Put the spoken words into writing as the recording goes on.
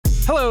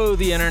Hello,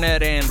 the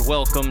internet, and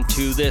welcome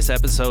to this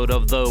episode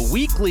of the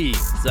weekly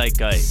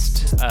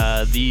Zeitgeist.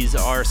 These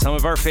are some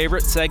of our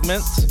favorite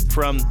segments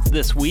from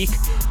this week,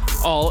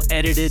 all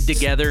edited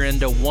together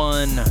into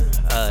one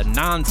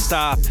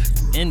non-stop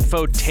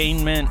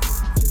infotainment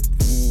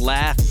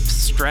laugh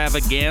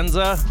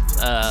extravaganza.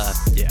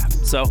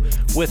 So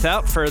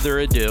without further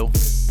ado,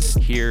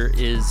 here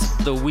is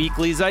the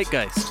weekly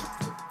Zeitgeist.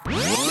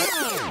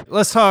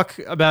 Let's talk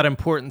about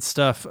important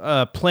stuff.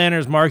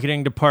 Planner's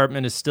marketing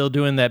department is still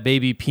doing that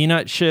baby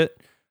peanut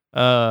shit.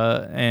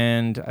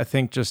 And I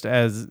think just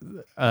as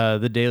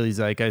the Daily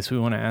Zeitgeist, we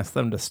want to ask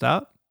them to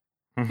stop.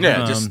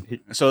 Yeah,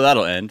 so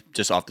that'll end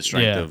just off the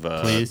strength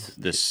of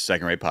this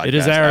second-rate podcast. It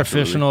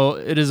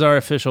is our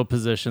official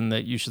position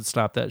that you should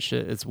stop that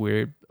shit. It's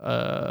weird,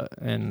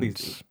 and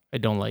please. I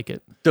don't like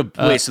it. So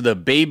the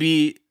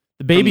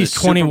baby's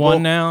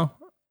 21 now.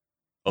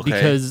 Okay.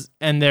 Because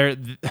they're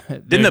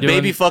didn't the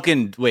baby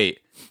fucking wait,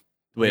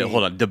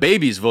 hold on. The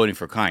baby's voting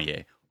for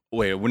Kanye.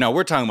 Wait, now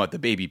we're talking about the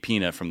baby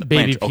peanut from the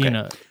baby plant.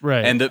 peanut, okay.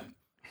 Right?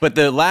 But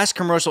the last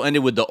commercial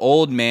ended with the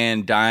old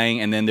man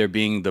dying, and then there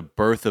being the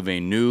birth of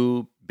a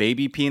new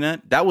baby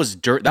peanut. That was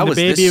dirt. That was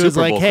this Super Bowl. The baby was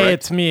like, "Hey, correct?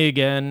 It's me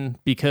again,"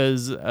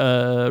 because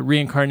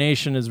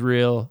reincarnation is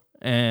real,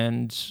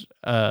 and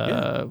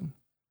not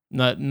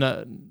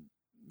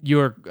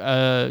your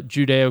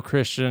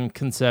Judeo-Christian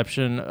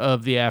conception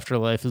of the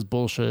afterlife is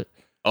bullshit.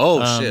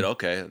 Oh shit!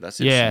 Okay, that's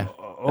yeah.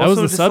 That was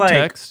the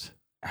subtext.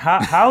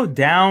 How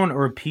down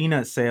are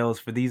peanut sales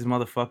for these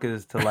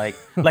motherfuckers to like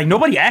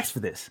nobody asked for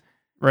this,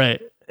 right?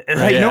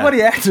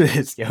 Nobody asked for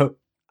this, yo.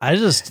 I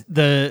just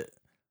the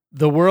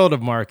world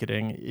of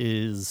marketing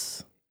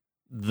is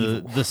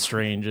the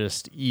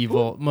strangest,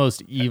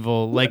 most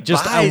evil. Like,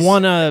 just I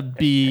want to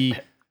be.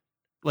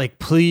 Like,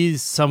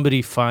 please,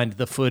 somebody find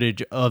the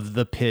footage of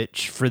the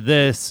pitch for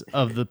this,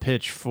 of the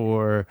pitch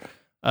for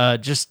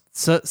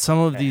some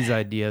of these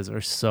ideas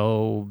are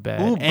so bad.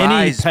 Who Any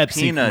buys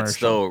Pepsi peanuts,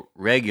 commercial. though,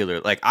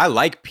 regular? Like, I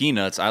like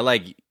peanuts. I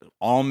like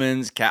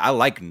almonds. I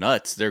like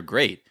nuts. They're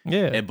great.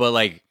 Yeah. But,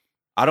 like,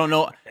 I don't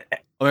know.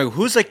 I mean,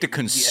 who's, like, the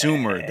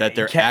consumer that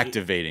they're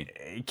activating?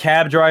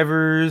 Cab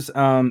drivers,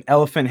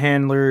 elephant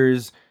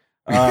handlers,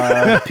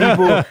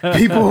 people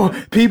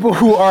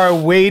who are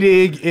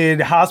waiting in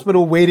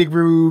hospital waiting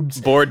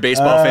rooms, bored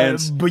baseball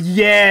fans. But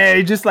yeah,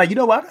 just like, you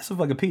know what? I got some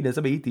fucking peanuts.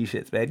 I'm gonna eat these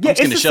shits, man. Yeah, I'm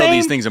just gonna shell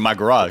these things in my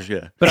garage.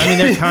 Yeah, but I mean,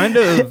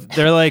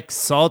 they're like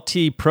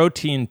salty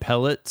protein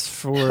pellets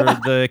for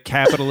the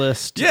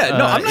capitalist. Yeah,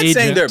 no, I'm not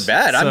saying they're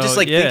bad. I'm just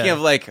like thinking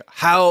of like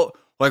how,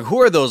 like, who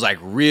are those like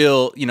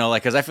real, you know,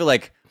 like, because I feel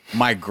like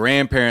my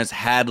grandparents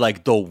had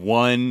like the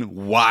one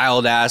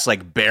wild ass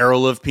like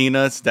barrel of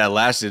peanuts that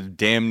lasted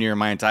damn near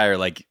my entire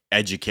like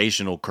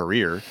educational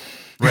career.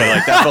 Right,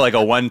 like that felt like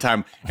a one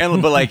time.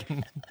 But like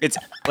it's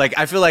like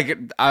I feel like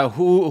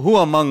who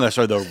among us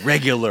are the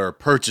regular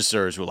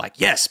purchasers who are like,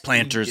 yes,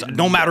 planters,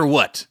 no matter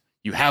what,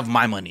 you have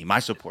my money, my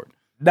support.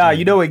 Nah,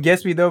 you know what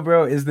gets me though,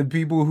 bro, is the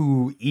people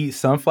who eat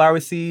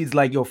sunflower seeds.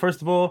 Like, yo,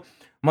 first of all,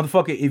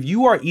 motherfucker, if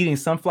you are eating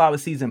sunflower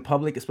seeds in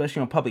public,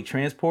 especially on public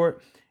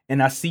transport, and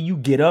I see you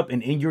get up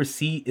and in your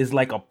seat is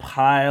like a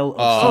pile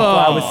of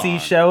sunflower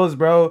seed shells,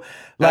 bro.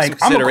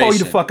 Like, I'm gonna call you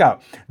the fuck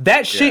out.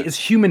 That shit is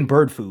human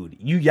bird food.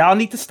 Y'all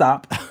need to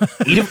stop.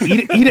 Eat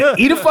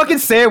a fucking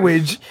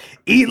sandwich.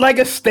 Eat like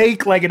a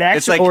steak, like an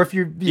actual. Like, or if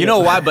you're, you know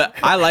why? But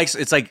I like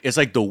it's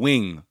like the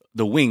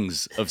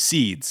wings of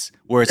seeds,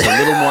 where it's a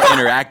little more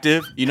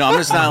interactive. You know, I'm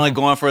just not like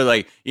going for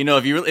like, you know,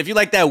 if you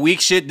like that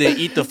weak shit, then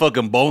eat the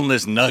fucking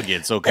boneless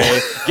nuggets. Okay,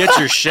 get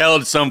your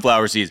shelled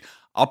sunflower seeds.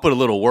 I'll put a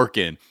little work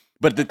in.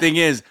 But the thing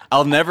is,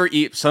 I'll never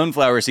eat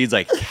sunflower seeds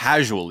like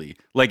casually.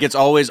 Like, it's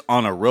always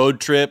on a road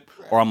trip,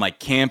 or I'm like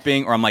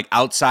camping, or I'm like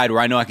outside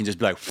where I know I can just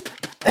be like,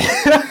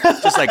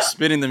 just like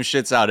spitting them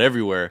shits out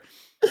everywhere.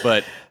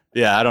 But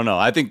yeah, I don't know.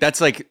 I think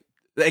that's like,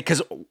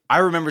 because I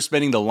remember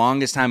spending the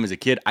longest time as a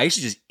kid, I used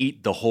to just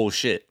eat the whole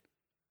shit.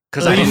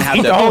 Because I didn't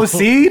have the whole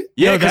seed?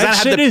 Yeah, because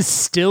that shit is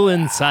still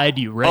inside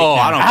you right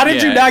now. How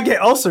did you not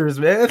get ulcers,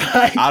 man?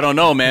 I don't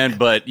know, man.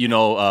 But, you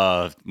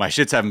know, my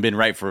shits haven't been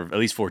right for at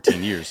least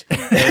 14 years.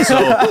 And so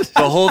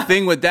the whole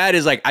thing with that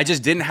is, like, I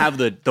just didn't have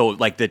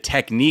the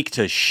technique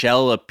to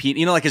shell a peanut.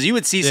 You know, like, because you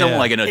would see someone,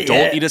 like, an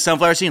adult eat a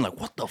sunflower seed, like,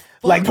 what the fuck?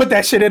 Like, put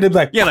that shit in and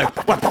like, yeah, like,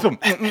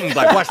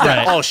 like watch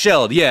that, all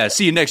shelled. Yeah,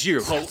 see you next year.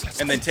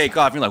 And then take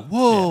off. You're like,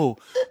 whoa.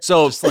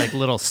 So just like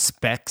little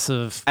specks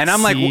of and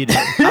I'm seed.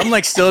 like, I'm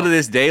like, still to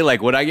this day,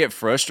 like, when I get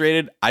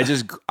frustrated,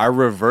 I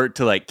revert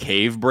to like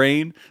cave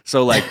brain.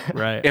 So like,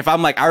 if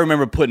I'm like, I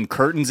remember putting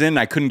curtains in,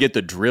 I couldn't get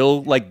the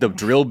drill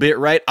bit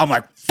right. I'm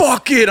like,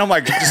 fuck it. I'm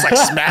like, just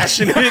like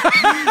smashing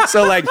it.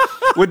 So like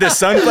with the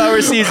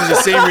sunflower seeds, it's the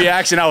same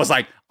reaction.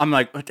 I'm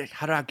like,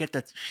 how do I get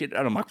that shit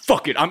out? I'm like,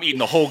 fuck it. I'm eating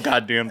the whole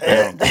goddamn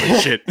thing.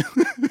 Shit.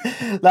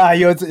 Nah,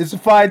 yo, it's a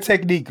fine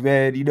technique,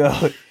 man. You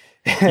know.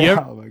 You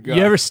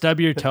ever stub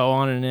your toe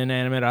on an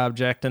inanimate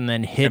object and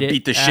then hit it?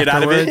 Beat the shit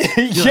out of it?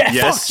 Yes.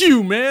 Like, fuck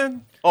you,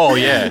 man. Oh,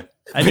 yeah.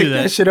 I do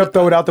that. Shit up,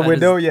 throw it out the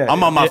window. Yeah.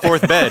 I'm on my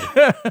fourth bed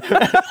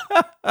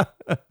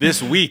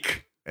this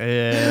week.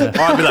 Yeah.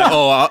 Or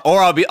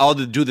I'll be like, I'll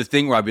do the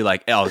thing where I'll be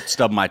like, I'll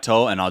stub my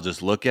toe and I'll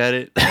just look at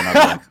it and I'll be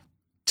like,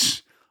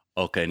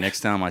 okay, next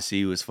time I see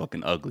you, it's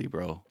fucking ugly,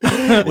 bro.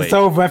 Wait.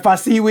 So if I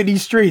see you in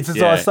these streets,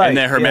 it's all sight. And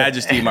then Her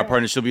Majesty, my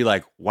partner, she'll be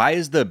like, why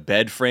is the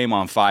bed frame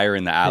on fire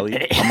in the alley?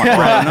 I'm like,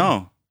 I don't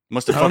know.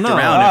 Must have fucked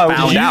around and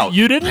found out.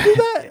 You didn't do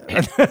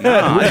that?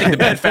 No, I think the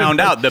bed found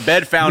out. The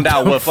bed found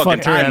out what fucking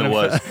time it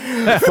was.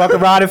 Fuck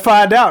around and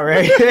find out,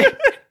 right?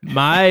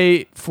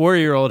 My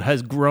 4-year-old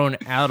has grown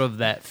out of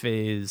that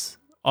phase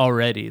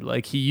already.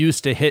 Like, he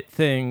used to hit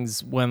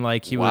things when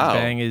like he would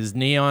bang his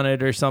knee on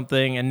it or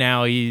something, and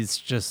now he's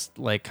just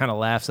like kind of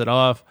laughs it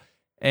off.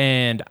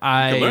 And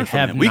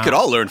we could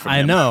all learn from him.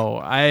 I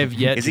know. I have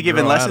yet Is he to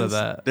giving grow lessons? out of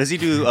that. Does he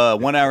do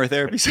 1 hour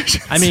therapy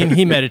sessions? I mean,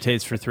 he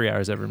meditates for 3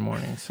 hours every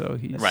morning, so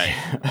he's right.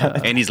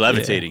 And he's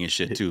levitating and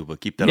shit too, but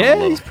keep that on the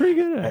low. Yeah, he's pretty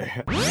good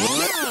at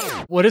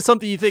it. What is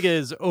something you think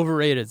is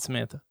overrated,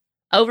 Samantha?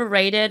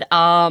 Overrated.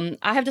 I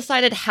have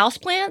decided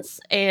houseplants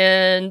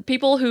and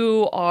people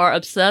who are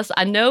obsessed.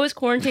 I know it's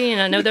quarantine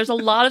and I know there's a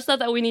lot of stuff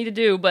that we need to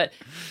do, but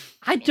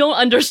I don't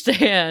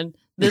understand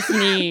this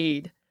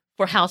need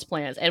for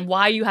houseplants and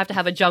why you have to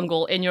have a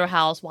jungle in your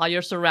house while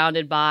you're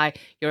surrounded by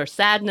your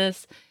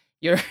sadness,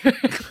 your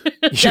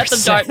depth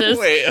of darkness,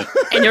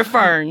 and your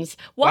ferns.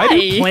 Why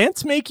do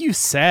plants make you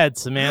sad,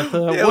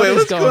 Samantha?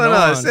 What's going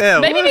on,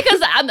 Sam? Maybe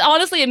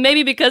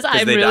because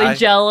I'm really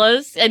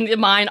jealous and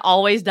mine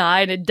always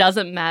die and it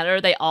doesn't matter.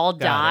 They all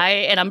die.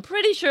 And I'm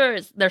pretty sure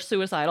they're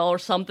suicidal or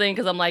something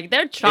because I'm like,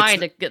 they're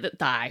trying to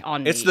die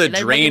on me. It's the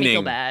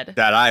draining that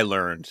I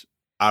learned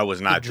I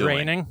was not doing.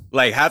 Draining?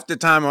 Like half the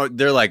time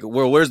they're like,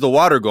 well, where's the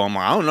water going? I'm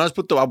like, I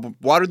don't know. I'll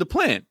water the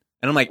plant.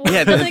 And I'm like,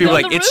 yeah, then people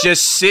are like, it's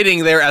just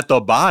sitting there at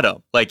the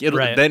bottom. Like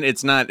then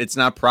it's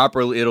not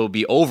properly, it'll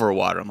be over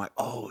water. I'm like,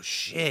 oh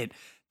shit.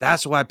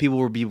 That's why people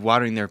will be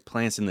watering their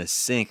plants in the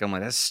sink. I'm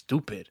like, that's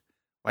stupid.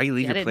 Why you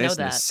leave your plants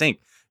in the sink?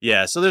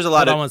 Yeah, so there's a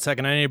lot Hold on 1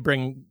 second. I need to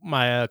bring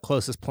my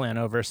closest plant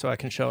over so I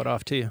can show it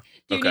off to you.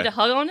 Do you need a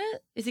hug on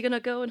it? Is he going to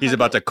go and He's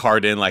about to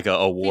cart in like an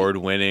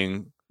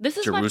award-winning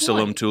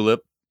Jerusalem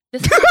tulip.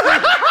 This is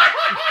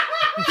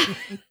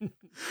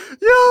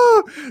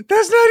Yo,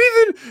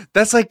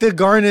 that's like the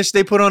garnish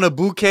they put on a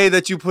bouquet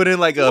that you put in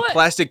like a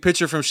plastic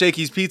pitcher from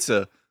Shakey's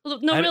Pizza.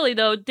 No, really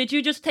though. Did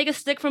you just take a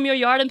stick from your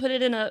yard and put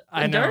it in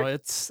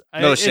dirt?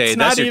 No shade.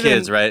 That's your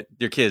kids, right?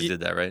 Your kids did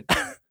that, right?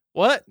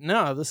 What?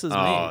 No, this is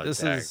me.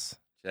 This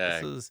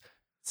is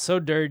so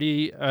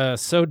dirty,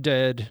 so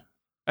dead.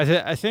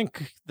 I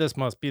think this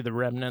must be the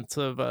remnants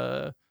of.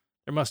 There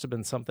must have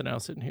been something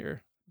else in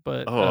here.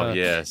 But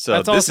so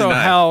that's also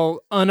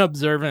how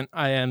unobservant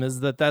I am. Is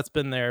that's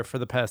been there for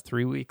the past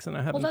 3 weeks and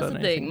I haven't done anything.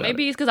 Well, that's the thing.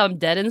 Maybe it's because I'm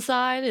dead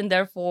inside, and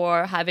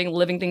therefore having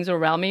living things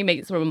around me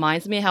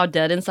reminds me how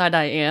dead inside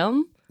I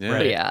am. Yeah,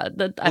 but yeah.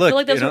 I feel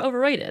like those are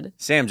overrated.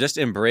 Sam, just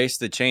embrace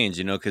the change,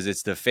 because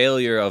it's the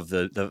failure of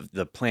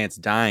the plants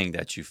dying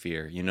that you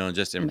fear.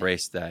 Just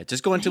embrace that.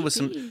 Just go into with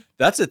some.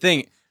 That's the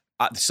thing.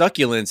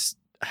 Succulents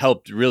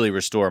helped really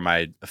restore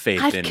my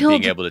faith in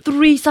being able to.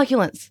 3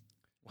 succulents.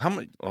 How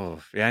much?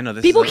 Oh, yeah, I know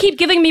this. People keep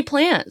giving me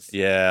plants.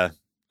 Yeah.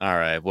 All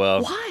right.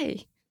 Well.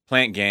 Why?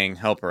 Plant gang,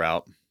 help her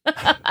out. I'm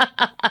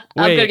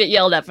gonna get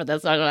yelled at for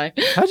this, aren't I?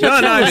 How'd you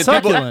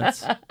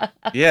succulents?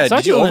 Yeah.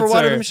 Did you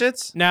overwater them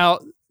shits? Now,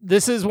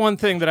 this is one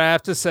thing that I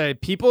have to say.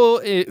 People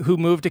who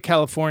move to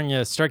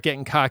California start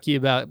getting cocky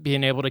about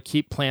being able to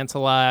keep plants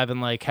alive and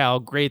like how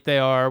great they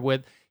are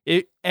with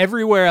it.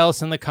 Everywhere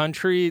else in the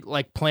country,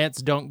 like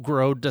plants don't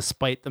grow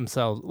despite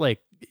themselves.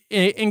 Like.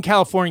 In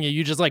California,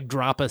 you just like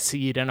drop a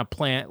seed and a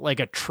plant, like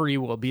a tree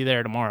will be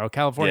there tomorrow.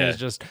 California is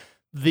just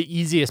the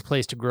easiest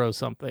place to grow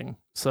something.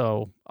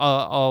 So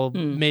I'll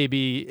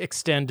maybe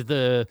extend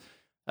the.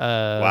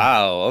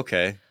 Wow.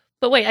 Okay.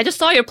 But wait, I just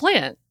saw your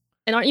plant,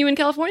 and aren't you in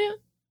California?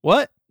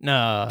 What?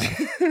 No.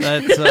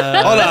 That's hold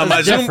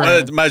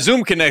on. My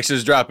Zoom connection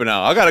is dropping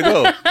out. I gotta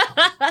go.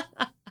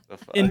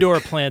 Indoor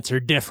plants are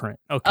different.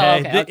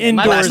 Okay, the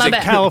indoors in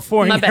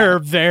California are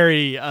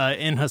very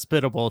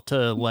inhospitable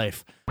to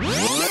life.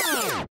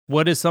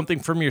 What is something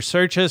from your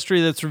search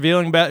history that's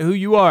revealing about who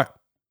you are?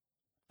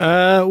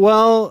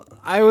 Well,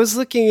 I was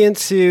looking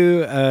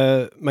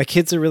into. My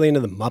kids are really into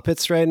the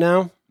Muppets right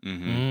now,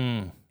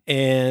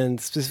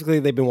 and specifically,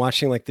 they've been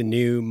watching like the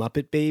new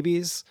Muppet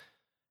Babies.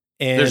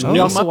 And there's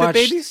new Muppet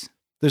Babies.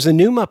 There's a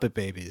new Muppet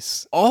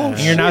Babies. Oh,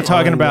 you're not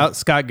talking about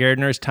Scott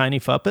Gardner's Tiny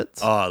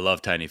Fuppets? Oh, I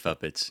love Tiny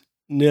Fuppets.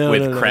 No,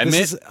 with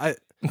Kremit.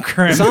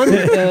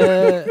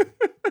 Kremit.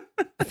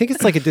 I think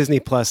it's like a Disney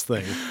Plus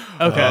thing.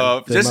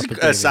 Okay, just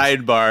a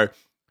sidebar,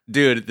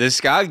 dude. The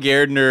Scott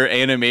Gardner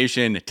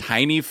animation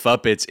Tiny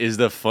Fuppets is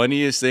the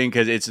funniest thing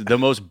because it's the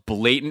most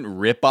blatant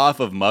ripoff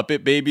of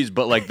Muppet Babies.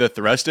 But like the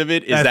thrust of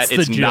it is that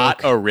it's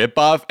not a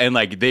ripoff, and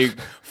like they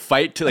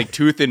fight to like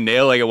tooth and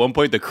nail. Like at one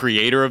point, the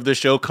creator of the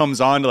show comes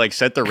on to like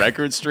set the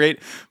record straight.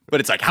 But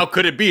it's like, how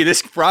could it be?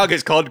 This frog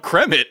is called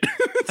Kremit.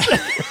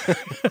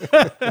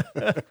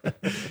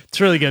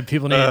 It's really good.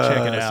 People need to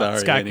check it out.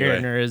 Scott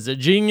Gardner is a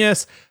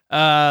genius.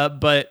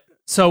 But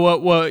so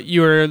what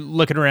you were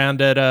looking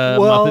around at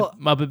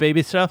Muppet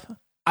Baby stuff?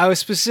 I was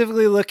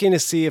specifically looking to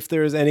see if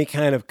there was any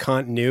kind of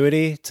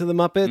continuity to the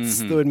Muppets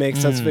that would make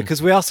sense of it.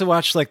 Because we also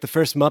watched like the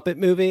first Muppet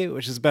movie,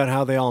 which is about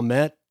how they all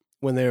met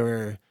when they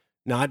were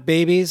not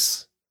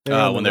babies.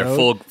 When they're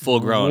full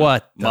grown.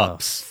 What the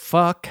Mups.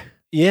 fuck?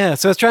 Yeah,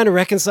 so I was trying to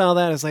reconcile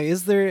that. I was like,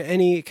 is there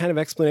any kind of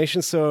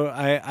explanation? So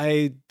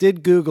I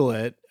did Google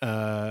it.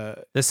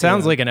 This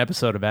sounds like an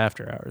episode of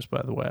After Hours,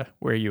 by the way,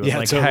 where you would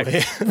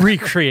totally.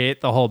 recreate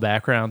the whole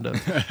background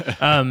of.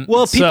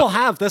 Well, people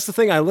have. That's the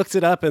thing. I looked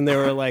it up, and there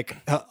were like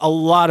a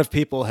lot of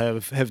people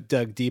have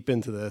dug deep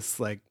into this.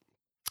 Like,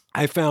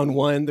 I found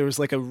one. There was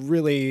like a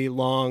really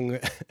long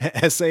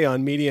essay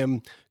on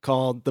Medium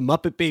called "The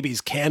Muppet Babies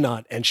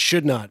Cannot and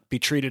Should Not Be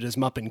Treated as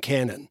Muppet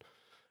Canon."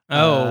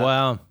 Oh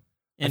wow.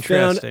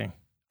 Interesting.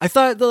 I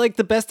thought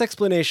the best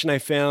explanation I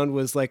found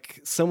was like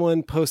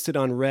someone posted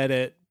on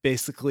Reddit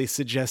basically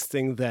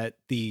suggesting that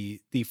the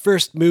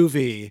first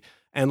movie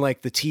and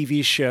like the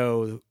TV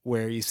show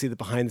where you see the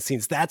behind the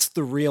scenes, that's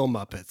the real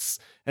Muppets.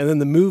 And then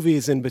the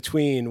movies in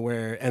between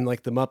and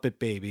like the Muppet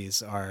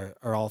Babies are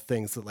all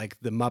things that like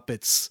the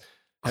Muppets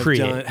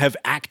have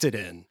acted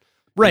in.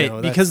 Right, You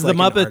know, because that's the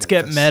like in Muppets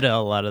get this. meta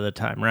a lot of the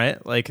time,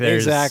 right? Like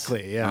there's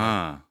Exactly,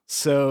 yeah.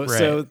 So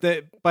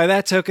Right. by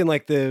that token,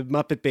 like the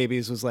Muppet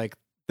Babies was like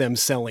them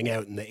selling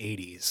out in the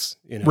 80s,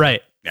 you know?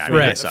 Right. Yeah, I For,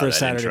 mean, I Right. saw for a that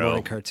Saturday intro.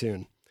 morning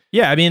cartoon.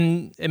 Yeah, I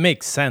mean, it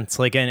makes sense.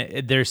 Like,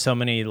 and there's so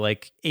many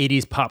like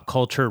 80s pop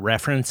culture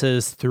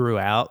references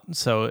throughout.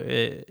 So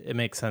it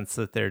makes sense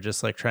that they're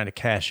just like trying to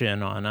cash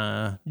in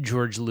on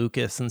George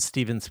Lucas and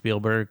Steven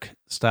Spielberg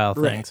style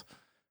Right. things.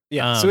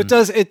 Yeah, so it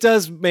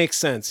does make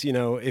sense, you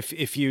know,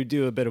 if you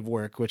do a bit of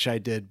work, which I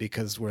did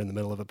because we're in the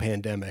middle of a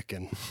pandemic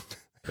and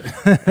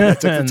And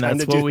time that's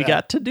to what do we that.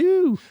 got to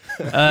do.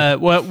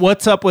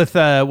 What's up with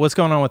what's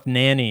going on with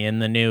Nanny in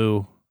the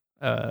new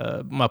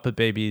Muppet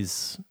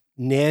Babies?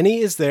 Nanny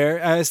is there.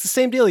 It's the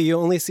same deal. You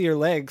only see her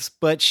legs,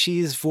 but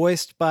she's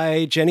voiced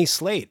by Jenny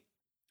Slate.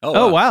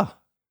 Oh wow.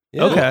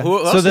 Yeah. Okay. Who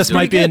else So is this doing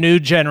might be a good? new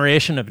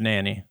generation of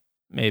Nanny,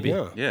 maybe.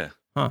 Yeah.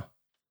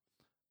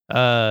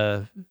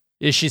 Yeah.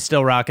 Is she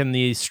still rocking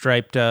the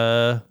striped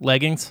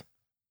leggings?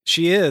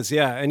 She is,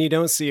 yeah. And you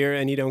don't see her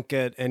and you don't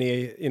get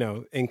any, you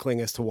know, inkling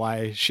as to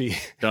why she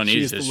Don't need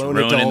she's to the just lone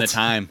ruining adult. the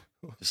time.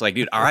 Just like,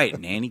 dude, all right,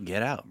 Nanny,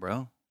 get out,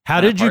 bro. How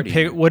Not did you partying.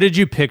 pick? What did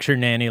you picture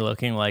Nanny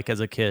looking like as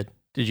a kid?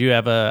 Did you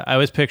have I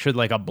always pictured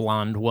like a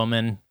blonde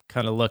woman,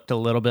 kind of looked a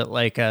little bit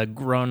like a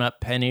grown-up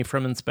Penny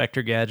from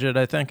Inspector Gadget,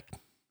 I think.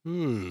 I That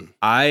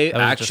was just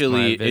my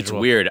actually, it's visual.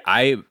 weird.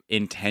 I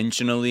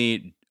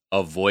intentionally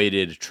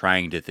avoided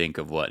trying to think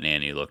of what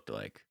Nanny looked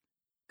like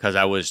because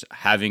I was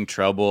having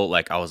trouble.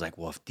 Like, I was like,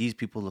 well, if these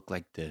people look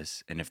like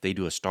this, and if they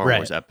do a Star Right.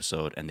 Wars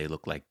episode and they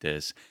look like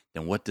this,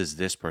 then what does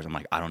this person? I'm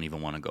like, I don't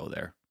even want to go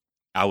there.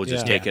 I would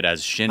just Yeah. take it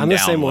as shin I'm the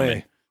down same woman.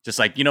 way. Just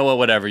like, you know what,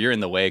 whatever, you're in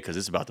the way because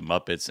it's about the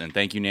Muppets. And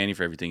thank you, Nanny,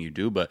 for everything you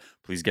do, but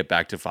please get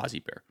back to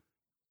Fozzie Bear.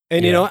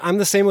 And you Yeah. know, I'm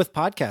the same with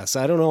podcasts.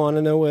 I don't want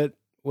to know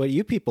what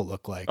you people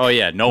look like. Oh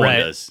yeah, no Right.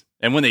 one does.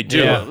 And when they do,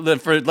 Yeah.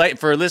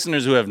 for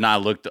listeners who have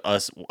not looked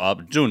us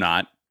up, do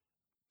not.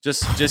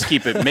 Just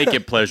keep it, make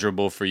it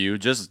pleasurable for you.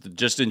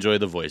 Just enjoy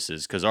the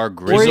voices because our Or,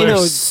 grizzly, you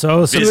know,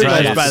 So Busy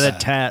surprised guys. by the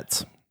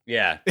tats,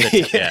 yeah,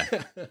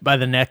 by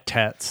the neck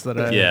tats that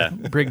I Yeah.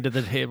 bring to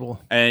the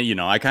table. And you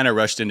know, I kind of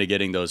rushed into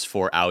getting those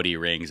 4 Audi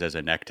rings as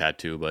a neck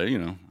tattoo, but you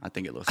know, I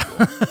think it looks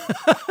cool.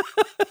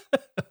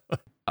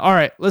 All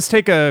right, let's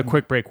take a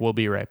quick break. We'll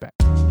be right back.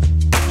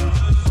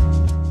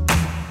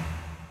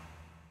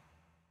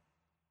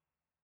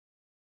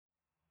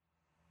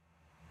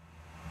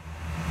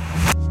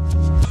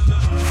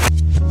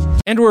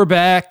 And we're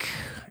back.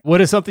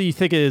 What is something you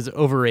think is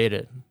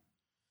overrated?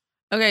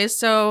 Okay,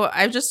 so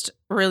I've just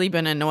really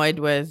been annoyed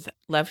with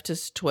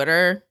leftist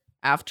Twitter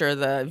after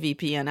the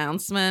VP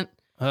announcement.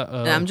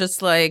 Uh-oh. And I'm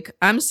just like,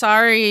 I'm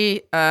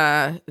sorry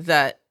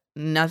that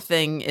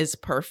nothing is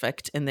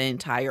perfect in the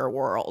entire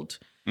world.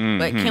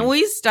 But Mhm. can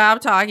we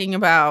stop talking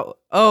about,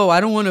 oh,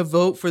 I don't want to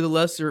vote for the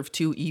lesser of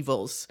two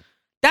evils?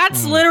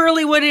 That's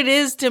literally what it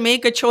is to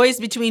make a choice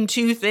between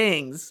two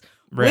things.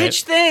 Right.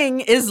 Which thing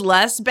is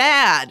less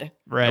bad?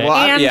 Right. Well,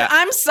 And yeah.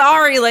 I'm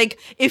sorry, like,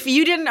 if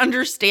you didn't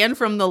understand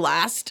from the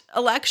last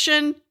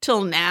election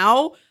till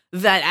now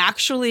that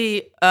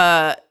actually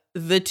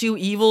the two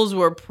evils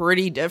were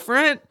pretty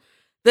different,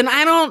 then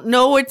I don't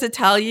know what to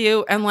tell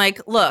you. And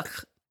like,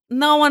 look,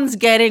 no one's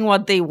getting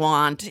what they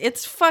want.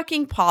 It's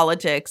fucking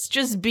politics.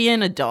 Just be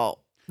an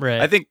adult.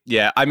 Right. I think,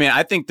 yeah. I mean,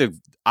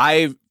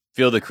 I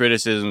feel the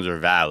criticisms are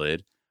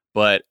valid,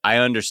 but I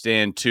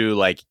understand too,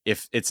 like,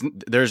 if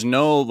there's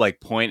no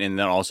like point in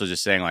then also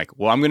just saying like,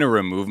 well, I'm going to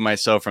remove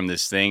myself from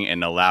this thing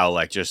and allow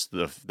like just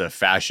the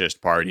fascist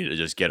party to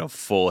just get a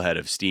full head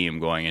of steam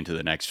going into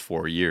the next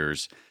 4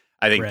 years.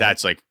 I think Right.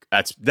 that's like,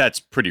 that's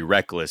pretty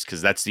reckless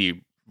because that's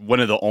one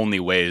of the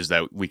only ways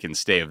that we can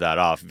stave that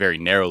off very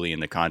narrowly in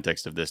the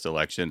context of this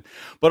election.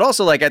 But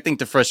also, like, I think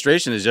the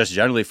frustration is just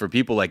generally for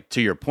people, like,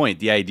 to your point,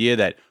 the idea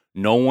that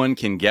no one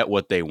can get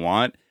what they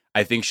want,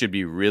 I think should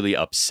be really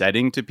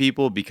upsetting to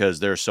people because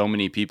there are so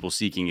many people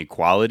seeking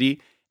equality.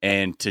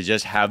 And to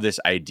just have this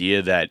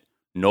idea that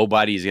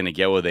nobody's gonna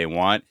get what they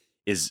want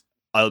is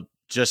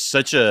just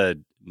such a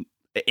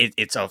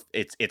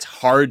it's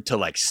hard to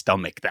like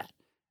stomach that.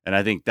 And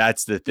I think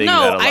that's the thing.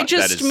 No, I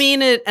just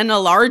mean it in a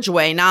large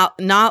way, not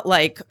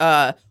like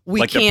we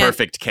like can't, the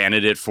perfect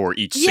candidate for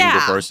each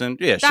single person.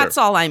 Yeah, sure. That's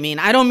all I mean.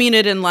 I don't mean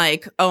it in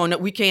like, oh no,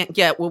 we can't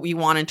get what we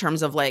want in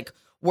terms of like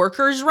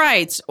workers'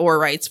 rights or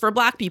rights for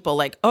Black people.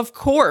 Like, of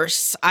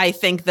course, I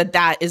think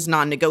that is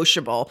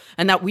non-negotiable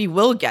and that we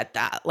will get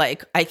that.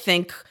 Like, I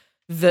think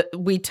that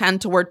we tend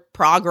toward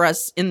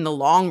progress in the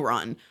long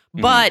run.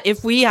 But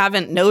if we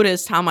haven't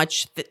noticed how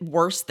much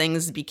worse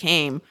things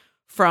became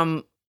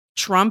from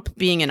Trump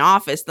being in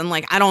office, then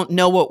like I don't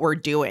know what we're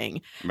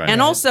doing. Right.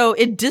 And also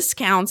it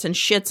discounts and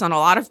shits on a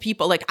lot of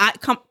people. Like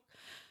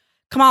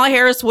Kamala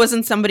Harris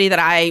wasn't somebody that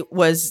I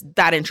was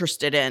that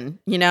interested in.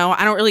 You know,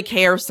 I don't really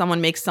care if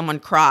someone makes someone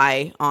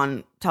cry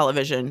on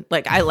television.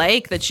 Like I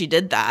like that she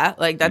did that.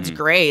 Like that's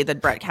great that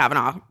Brett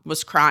Kavanaugh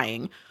was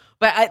crying.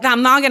 But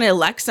I'm not going to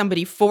elect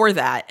somebody for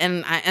that.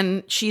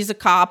 And she's a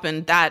cop,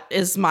 and that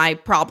is my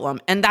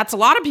problem. And that's a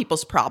lot of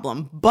people's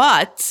problem.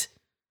 But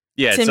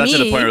yeah, it's not to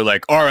the point where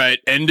like, all right,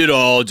 end it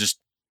all, just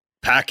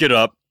pack it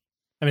up.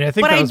 I mean, I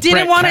think, but I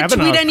didn't want to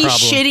tweet any problem.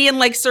 shitty and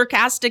like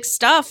sarcastic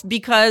stuff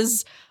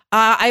because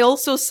I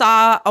also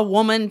saw a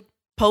woman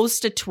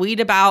post a tweet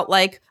about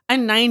like a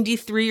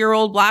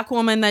 93-year-old Black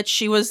woman that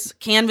she was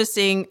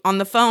canvassing on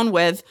the phone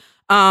with,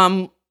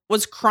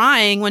 was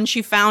crying when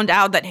she found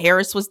out that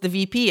Harris was the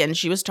VP, and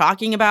she was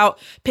talking about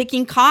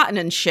picking cotton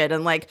and shit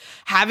and like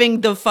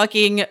having the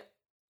fucking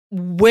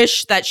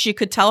wish that she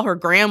could tell her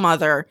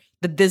grandmother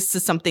that this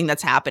is something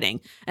that's happening.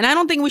 And I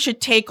don't think we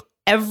should take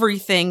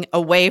everything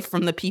away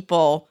from the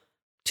people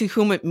to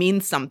whom it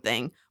means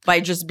something by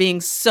just being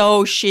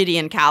so shitty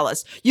and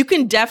callous. You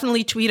can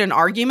definitely tweet an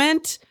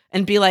argument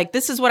and be like,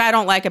 this is what I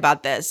don't like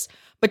about this.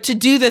 But to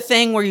do the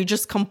thing where you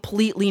just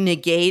completely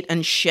negate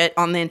and shit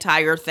on the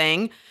entire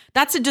thing,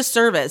 that's a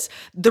disservice.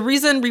 The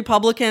reason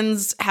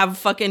Republicans have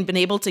fucking been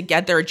able to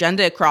get their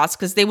agenda across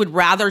because they would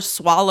rather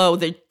swallow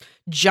the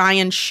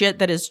giant shit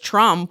that is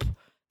Trump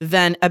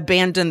than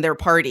abandon their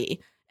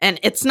party. And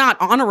it's not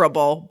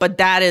honorable, but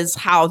that is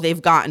how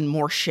they've gotten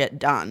more shit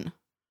done.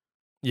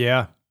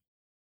 Yeah.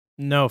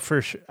 No,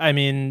 for sure. I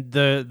mean,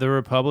 the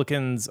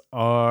Republicans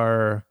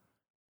are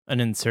an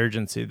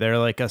insurgency. They're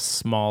like a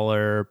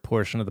smaller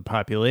portion of the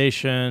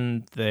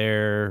population.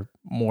 They're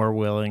more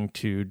willing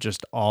to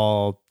just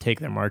all take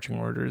their marching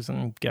orders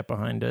and get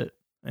behind it.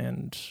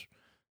 And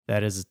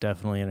that is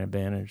definitely an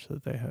advantage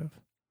that they have.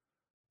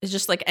 It's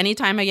just like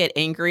anytime I get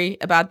angry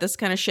about this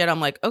kind of shit,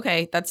 I'm like,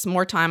 okay, that's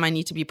more time I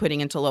need to be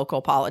putting into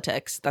local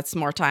politics. That's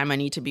more time I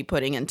need to be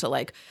putting into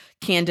like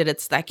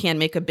candidates that can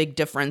make a big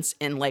difference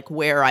in like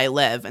where I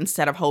live,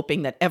 instead of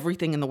hoping that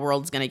everything in the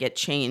world is going to get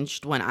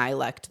changed when I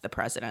elect the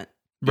president.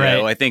 Right. Yeah,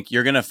 well, I think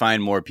you're going to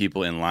find more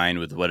people in line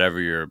with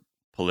whatever your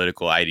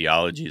political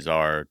ideologies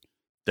are,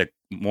 the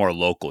more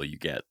local you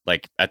get.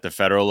 Like at the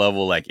federal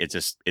level, like it's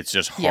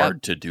just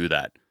hard to do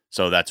that.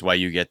 So that's why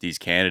you get these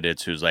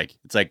candidates who's like,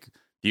 it's like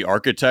the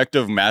architect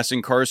of mass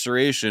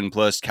incarceration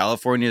plus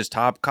California's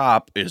top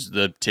cop is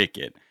the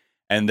ticket.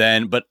 And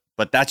then, but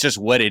that's just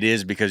what it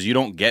is, because you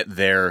don't get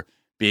there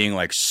being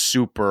like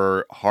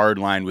super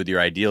hardline with your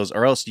ideals,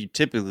 or else you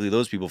typically,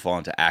 those people fall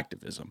into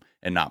activism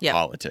and not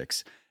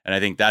politics. And I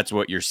think that's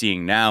what you're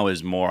seeing now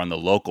is more on the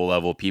local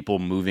level, people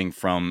moving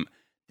from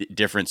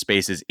different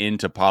spaces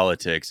into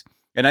politics.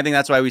 And I think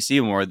that's why we see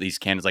more of these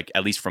candidates, like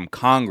at least from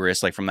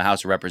Congress, like from the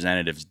House of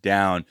Representatives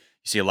down,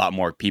 you see a lot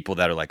more people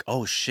that are like,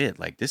 oh shit,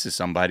 like this is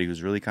somebody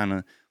who's really kind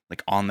of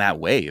like on that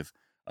wave.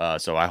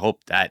 So I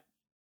hope that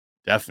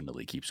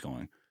definitely keeps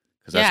going.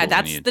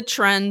 That's the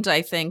trend,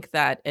 I think,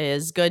 that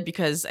is good,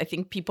 because I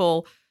think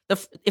people,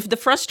 if the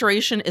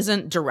frustration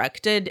isn't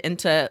directed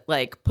into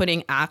like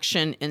putting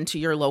action into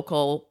your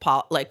local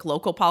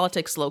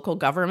politics, local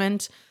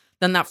government,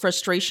 then that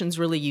frustration's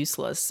really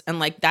useless. And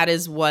like that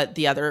is what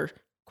the other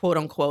quote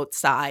unquote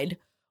side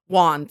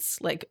wants.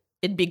 Like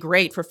it'd be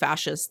great for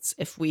fascists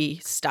if we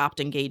stopped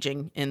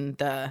engaging in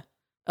the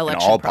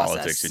election all process.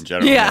 Politics in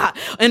general. Yeah,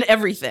 and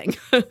everything.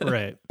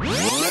 Right.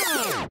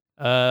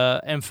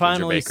 And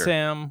finally,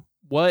 Sam,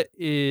 what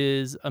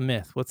is a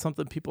myth? What's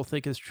something people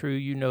think is true,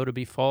 you know to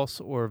be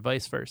false, or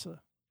vice versa?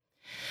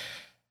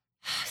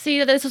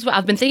 See, this is what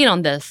I've been thinking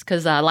on this,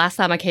 because last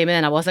time I came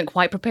in, I wasn't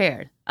quite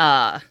prepared.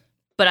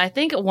 But I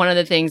think one of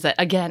the things that,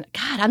 again,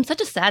 God, I'm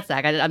such a sad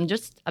sack. I'm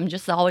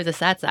just always a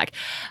sad sack.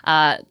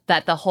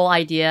 That the whole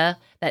idea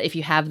that if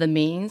you have the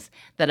means,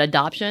 that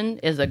adoption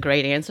is a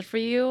great answer for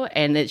you,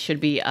 and it should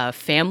be a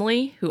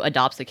family who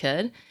adopts a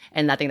kid.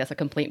 And I think that's a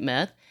complete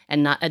myth.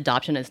 And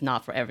adoption is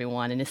not for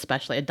everyone, and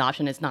especially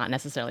adoption is not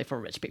necessarily for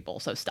rich people.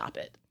 So stop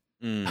it.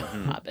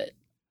 Mm-hmm. Stop it.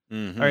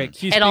 Mm-hmm. All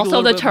right. And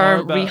also the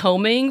term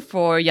rehoming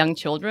for young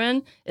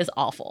children is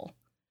awful.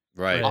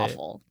 Right.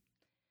 Awful.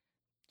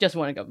 Just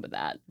want to go with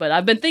that. But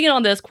I've been thinking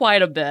on this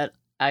quite a bit.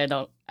 I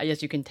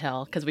guess you can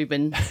tell, because we've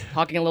been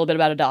talking a little bit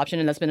about adoption,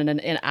 and that's been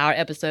in our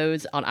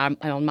episodes on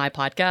my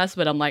podcast.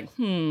 But I'm like,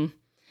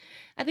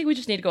 I think we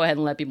just need to go ahead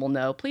and let people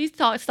know. Please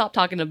stop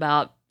talking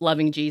about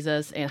loving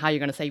Jesus and how you're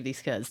going to save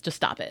these kids. Just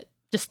stop it.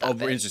 Just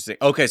stop it. Interesting.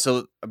 Okay,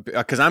 so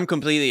because I'm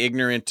completely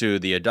ignorant to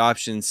the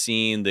adoption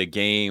scene, the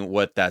game,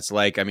 what that's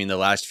like. I mean, the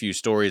last few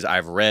stories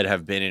I've read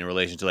have been in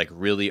relation to like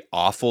really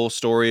awful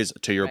stories.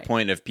 To your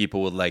point of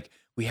people with like,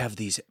 we have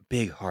these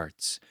big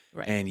hearts,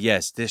 and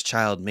yes, this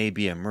child may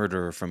be a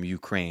murderer from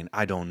Ukraine.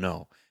 I don't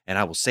know, and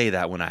I will say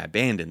that when I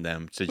abandon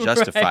them to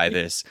justify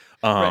this.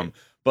 But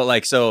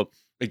like, so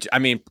I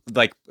mean,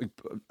 like,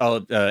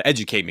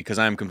 educate me because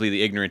I'm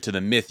completely ignorant to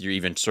the myth you're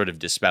even sort of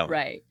dispelling.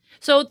 Right.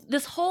 So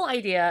this whole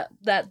idea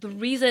that the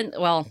reason,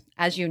 well,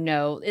 as you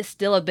know, is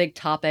still a big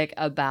topic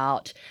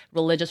about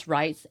religious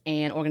rights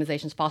and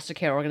organizations, foster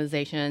care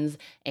organizations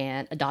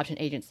and adoption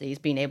agencies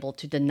being able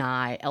to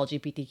deny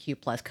LGBTQ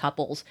plus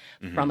couples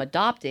from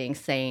adopting,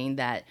 saying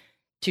that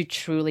to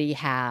truly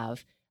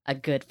have a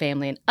good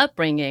family and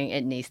upbringing,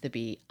 it needs to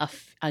be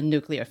a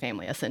nuclear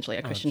family, essentially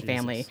a Christian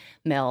family,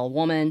 male,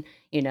 woman,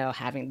 you know,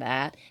 having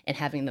that and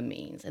having the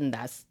means. And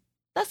that's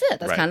it.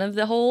 That's kind of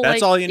the whole.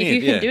 That's like, all you need.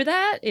 If you can do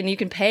that, and you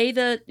can pay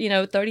the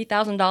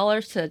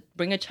 $30,000 to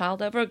bring a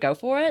child over, go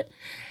for it.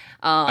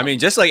 I mean,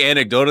 just like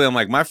anecdotally, I'm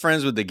like, my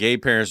friends with the gay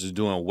parents is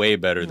doing way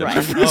better than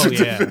my friends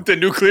with the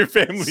nuclear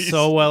families.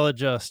 So well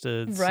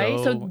adjusted. Right.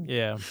 So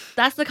yeah,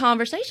 that's the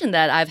conversation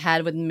that I've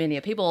had with many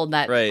people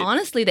that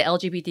honestly, the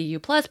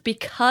LGBTQ plus,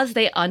 because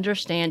they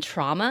understand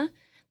trauma,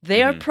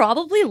 they are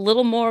probably a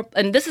little more,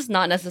 and this is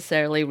not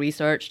necessarily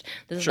researched.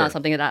 This is not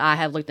something that I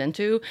have looked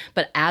into,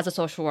 but as a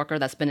social worker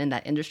that's been in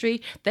that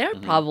industry, they're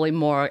probably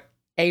more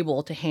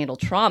able to handle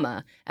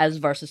trauma as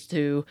versus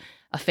to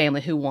a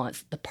family who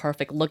wants the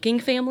perfect looking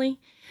family.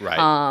 Right.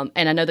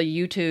 And I know the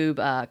YouTube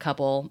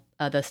couple,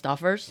 the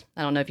Stuffers,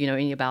 I don't know if you know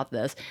any about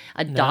this,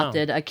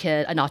 adopted a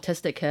kid, an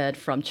autistic kid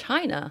from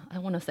China. I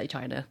want to say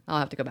China. I'll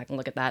have to go back and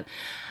look at that.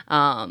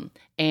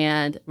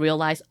 And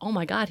realized, oh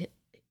my God,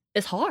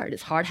 it's hard.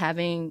 It's hard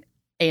having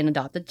an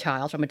adopted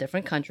child from a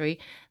different country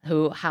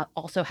who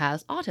also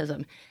has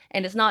autism.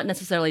 And it's not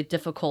necessarily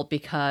difficult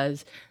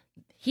because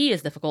he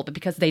is difficult, but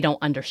because they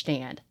don't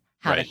understand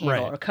how to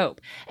handle or cope.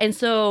 And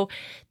so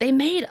they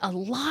made a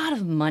lot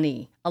of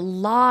money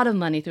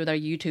through their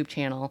YouTube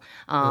channel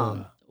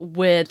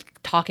with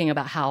talking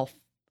about how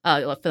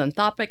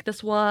philanthropic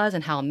this was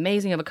and how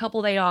amazing of a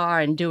couple they are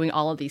and doing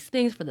all of these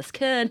things for this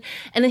kid.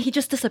 And then he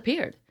just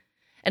disappeared.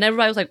 And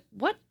everybody was like,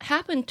 what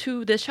happened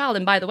to this child?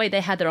 And by the way,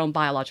 they had their own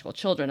biological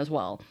children as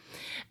well.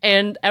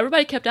 And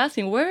everybody kept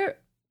asking,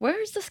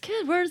 where's this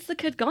kid? Where's the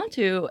kid gone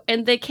to?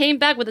 And they came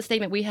back with a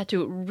statement, we had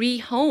to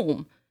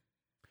rehome.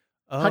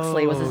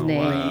 Huxley was his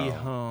name.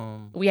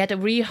 Rehome. We had to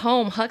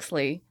rehome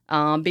Huxley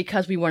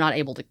because we were not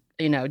able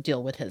to,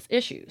 deal with his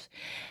issues.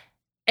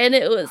 And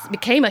it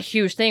became a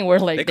huge thing where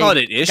like they called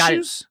it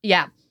issues?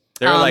 Yeah.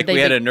 They were like, we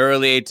had an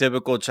early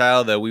atypical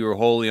child that we were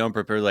wholly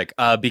unprepared, like,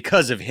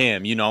 because of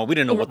him, we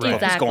didn't know what the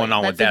fuck was going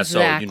on with that. So,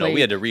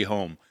 we had to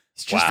rehome.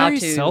 It's just very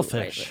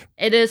selfish.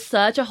 It is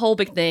such a whole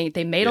big thing.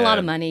 They made a lot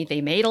of money.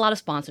 They made a lot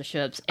of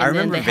sponsorships. And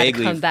then they had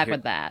to come back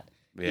with that.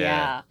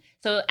 Yeah.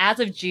 So as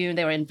of June,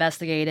 they were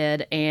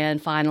investigated.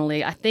 And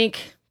finally, I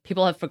think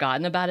people have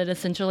forgotten about it,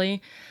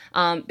 essentially.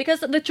 Because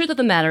the truth of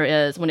the matter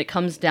is, when it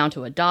comes down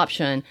to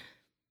adoption,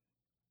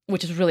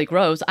 which is really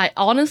gross, I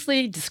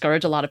honestly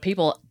discourage a lot of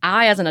people.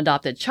 I, as an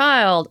adopted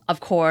child, of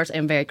course,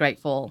 am very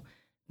grateful,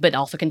 but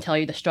also can tell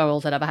you the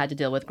struggles that I've had to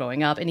deal with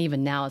growing up. And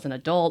even now as an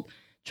adult,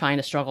 trying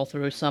to struggle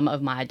through some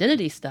of my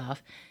identity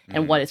stuff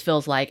and what it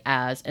feels like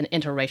as an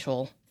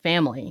interracial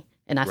family.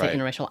 And I say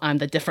interracial, I'm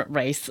the different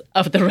race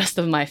of the rest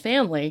of my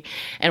family,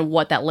 and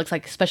what that looks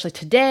like, especially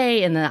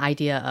today, and the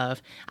idea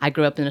of I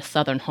grew up in a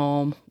Southern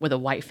home with a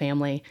white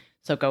family,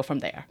 so go from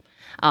there.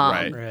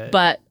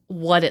 But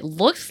what it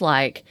looks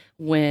like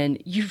when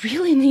you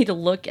really need to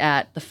look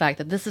at the fact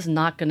that this is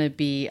not going to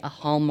be a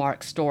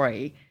Hallmark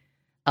story.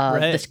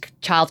 This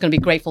child's going to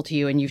be grateful to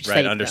you, and you've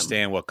saved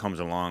understand them. What comes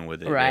along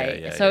with it.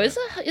 Right. So it's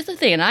a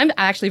thing, and I'm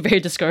actually very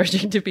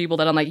discouraging to people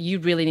that I'm like, you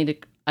really need to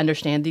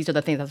understand these are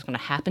the things that's going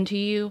to happen to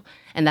you,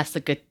 and that's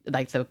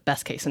the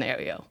best case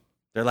scenario.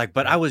 They're like,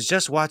 but I was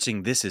just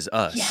watching This Is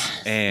Us,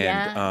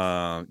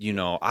 I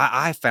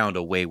found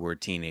a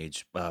wayward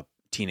teenager.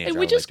 And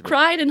we just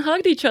cried and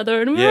hugged each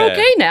other, and we're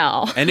okay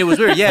now. And it was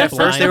weird. Yeah, at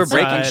first they were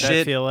breaking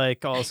shit. I feel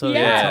like also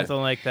something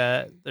like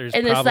that. There's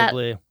and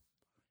probably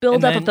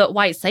build up of the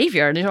white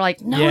savior, and you're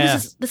like, no,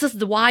 this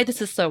is why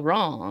this is so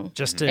wrong.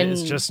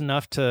 It's just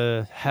enough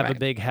to have a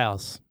big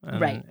house,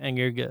 and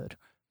you're good.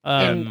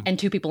 And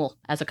two people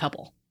as a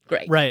couple,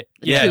 great. Right.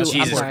 Yeah.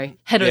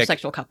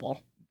 Heterosexual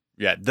couple.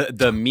 Yeah.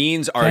 The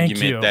means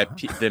argument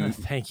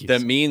Thank you. The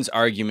means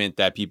argument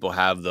that people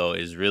have though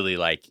is really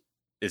like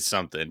is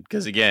something,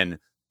 because again,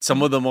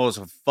 some of the most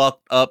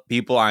fucked up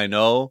people I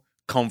know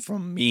come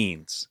from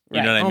means.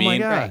 You know what I mean? My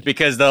God.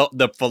 Because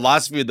the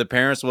philosophy of the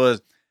parents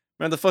was,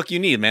 man, the fuck you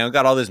need, man? We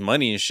got all this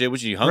money and shit.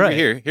 What you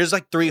hungry? Here's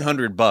like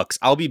 $300.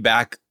 I'll be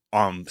back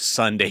on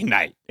Sunday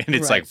night, and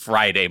it's like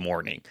Friday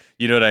morning.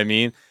 You know what I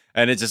mean?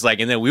 And it's just like,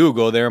 and then we would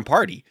go there and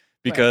party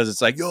because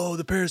it's like, yo,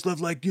 the parents left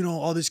like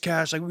all this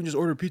cash. Like we can just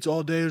order pizza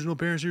all day. There's no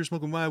parents here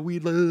smoking my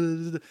weed.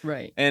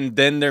 Right. And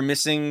then they're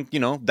missing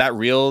that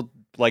real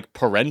like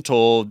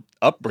parental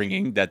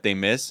upbringing that they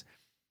miss.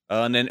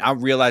 And then I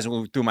realized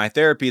through my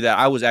therapy that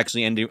I was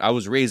actually I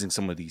was raising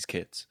some of these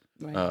kids.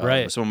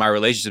 Right. Some of my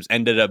relationships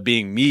ended up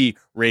being me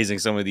raising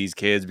some of these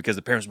kids because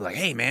the parents were like,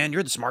 "Hey, man,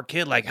 you're the smart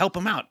kid. Like, help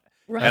him out."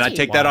 Right. And I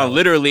take that on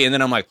literally, and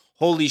then I'm like,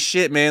 "Holy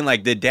shit, man!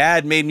 Like, the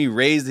dad made me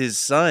raise his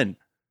son.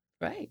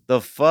 Right. The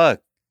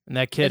fuck." And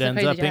that kid It's a ends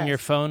crazy up in jazz. your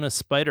phone as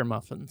spider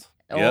muffins.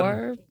 Yep.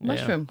 Or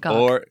mushroom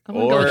cock. I'm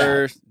gonna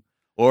go with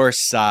Or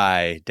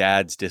sigh.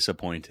 Dad's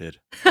disappointed.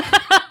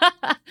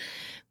 that.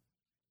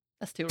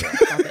 That's too rough.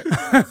 Stop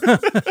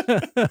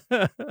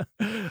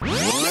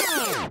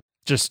it.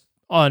 Just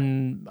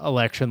on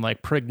election,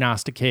 like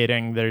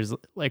prognosticating, there's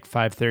like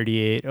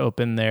 538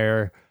 open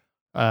their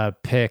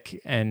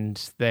pick,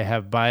 and they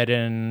have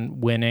Biden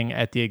winning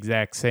at the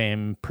exact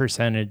same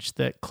percentage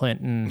that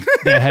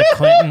they had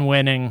Clinton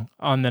winning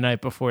on the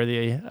night before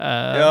the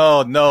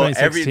No,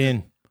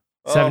 2016.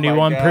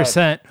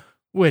 71%,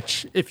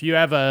 which if you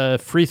have a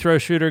free throw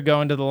shooter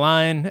going to the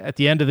line at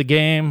the end of the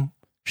game,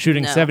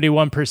 shooting No.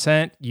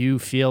 71%, you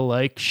feel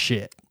like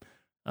shit.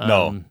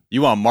 No,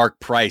 you want Mark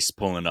Price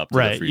pulling up to the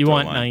Right. free You throw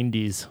want line.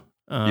 90s.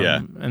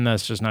 Yeah. And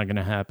that's just not going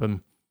to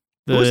happen.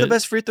 Who was the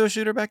best free throw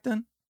shooter back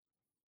then?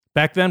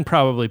 Back then,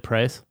 probably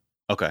Price.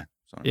 Okay.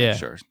 So Yeah.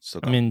 Sure.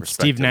 Still I got mean,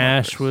 respect Steve to Mark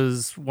Nash Price.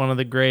 was one of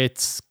the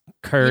greats.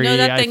 Curry, You know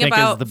that I thing think,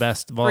 about is the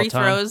best of all free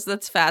time. throws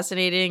that's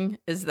fascinating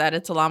is that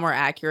it's a lot more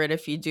accurate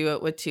if you do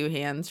it with two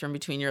hands from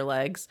between your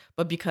legs,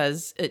 but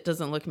because it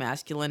doesn't look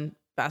masculine,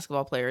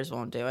 basketball players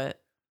won't do it.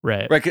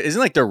 Right. Right, 'cause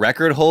isn't like the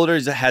record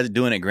holders that has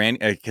doing it granny,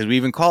 because we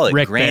even call it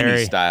Rick granny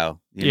Barry.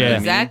 style. You know Yeah. what I mean?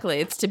 Exactly.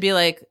 It's to be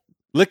like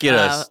Look at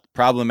us,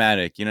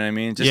 problematic. You know what I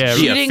mean? Just Yeah.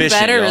 be shooting efficient,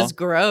 better y'all. is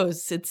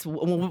gross. It's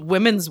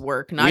women's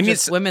work, not We need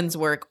just women's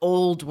work,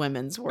 old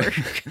women's work.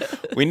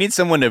 We need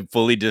someone to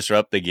fully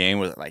disrupt the game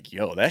with like,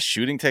 yo, that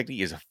shooting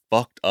technique is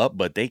fucked up,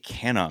 but they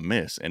cannot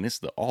miss, and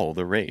it's all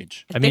the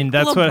rage. I mean, think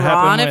that's LeBron, what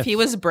happened if with he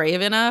was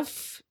brave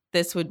enough,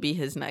 this would be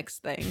his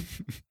next thing.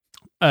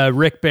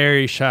 Rick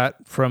Barry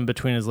shot from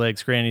between his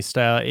legs, granny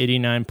style,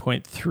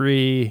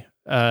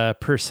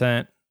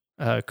 89.3%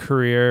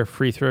 career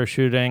free throw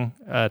shooting,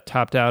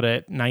 topped out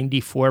at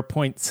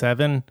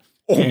 94.7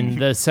 in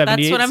the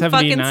 78 what I'm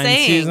fucking 79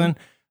 saying. season.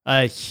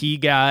 He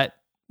got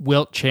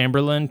Wilt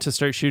Chamberlain to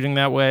start shooting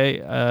that way.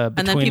 And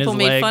then between people his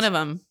made legs. fun of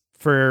him.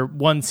 For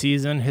one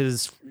season,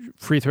 his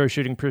free throw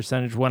shooting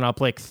percentage went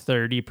up like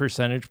 30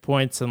 percentage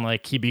points, and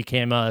like he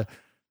became a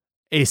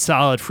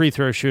solid free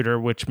throw shooter,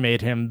 which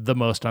made him the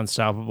most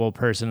unstoppable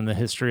person in the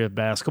history of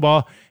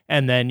basketball.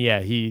 And then,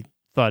 yeah, he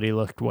thought he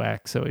looked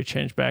whack, so he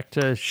changed back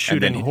to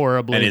shooting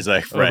horribly. And he's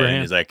like, right, overhand.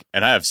 and he's like,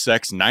 and I have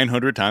sex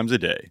 900 times a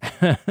day.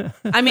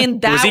 I mean,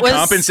 that Was he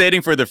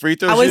compensating for the free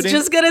throw I was shooting?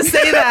 just gonna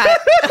say that.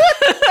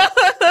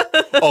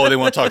 Oh, they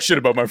want to talk shit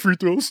about my free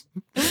throws?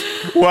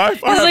 Why?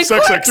 I have He's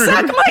sex like, like quick,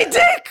 300. suck my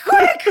dick,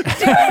 quick, do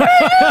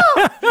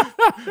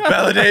it right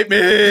Validate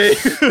me.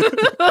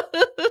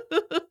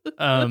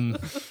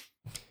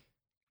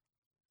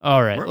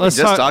 All right, We're let's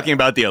just talk. talking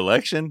about the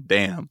election?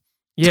 Damn.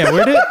 Yeah,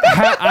 where did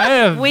I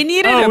have? We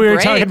needed Oh, a we were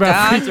break, talking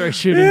about free dog. throw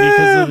shooting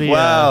because of the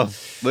Wow.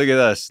 Look at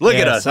us. Look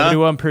at us, huh?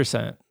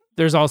 71%.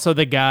 There's also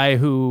the guy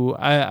who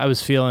I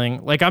was feeling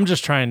like I'm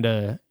just trying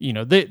to,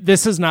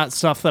 this is not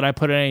stuff that I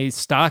put any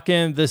stock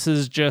in. This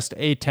is just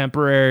a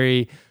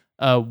temporary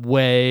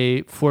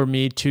way for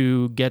me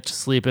to get to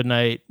sleep at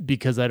night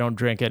because I don't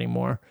drink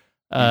anymore.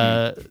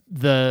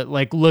 The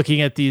like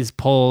looking at these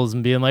polls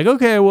and being like,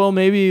 okay, well,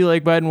 maybe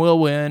like Biden will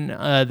win.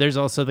 There's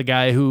also the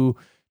guy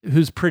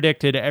who's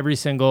predicted every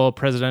single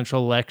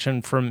presidential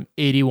election from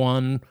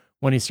 81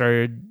 when he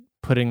started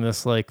putting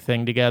this like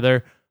thing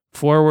together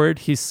forward.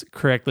 He's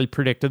correctly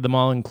predicted them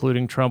all,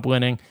 including Trump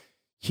winning.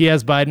 He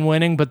has Biden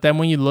winning, but then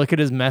when you look at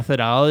his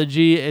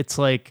methodology, it's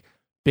like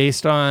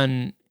based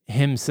on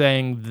him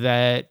saying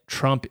that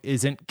Trump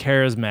isn't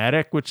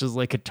charismatic, which is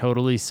like a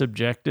totally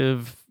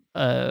subjective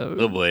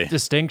boy.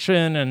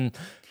 distinction. And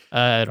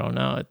I don't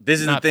know. This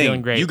is the not feeling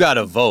thing. great. You got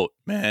to vote,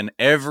 man.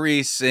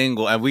 Every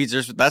single, and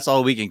that's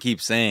all we can keep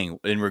saying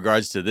in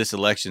regards to this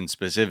election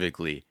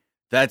specifically.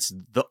 That's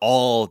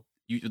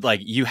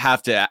you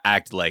have to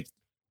act like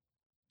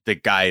the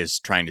guy is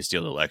trying to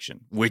steal the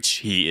election, which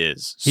he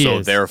is. He so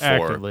is, therefore,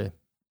 actively.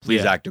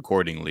 please Yeah. act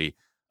accordingly.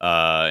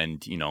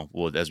 And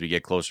we'll, as we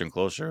get closer and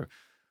closer,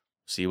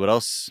 see what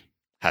else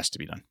has to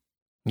be done.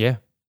 Yeah.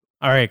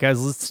 All right,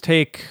 guys, let's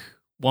take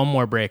one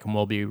more break and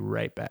we'll be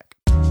right back.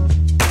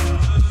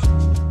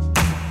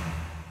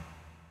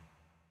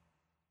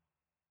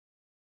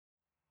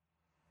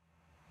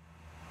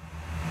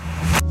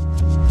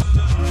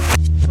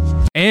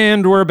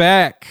 And we're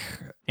back.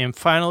 And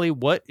finally,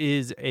 what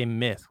is a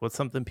myth? What's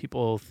something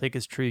people think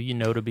is true,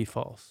 to be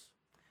false?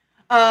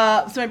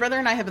 So my brother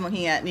and I have been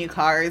looking at new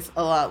cars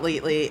a lot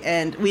lately,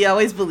 and we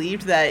always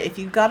believed that if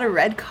you got a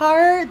red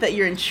car, that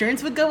your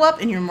insurance would go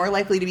up and you're more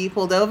likely to be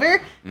pulled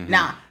over.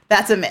 Nah,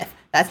 that's a myth.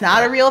 That's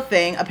not a real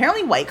thing.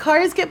 Apparently, white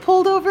cars get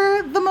pulled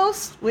over the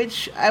most,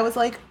 which I was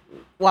like,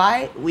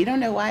 why? We don't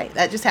know why.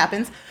 That just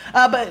happens.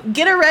 But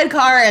get a red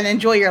car and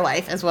enjoy your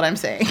life, is what I'm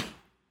saying.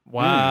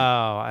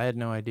 Wow, I had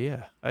no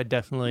idea. I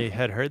definitely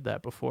had heard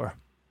that before.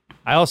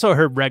 I also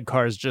heard red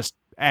cars just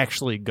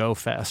actually go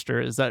faster.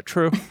 Is that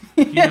true?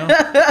 You know?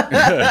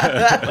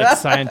 Like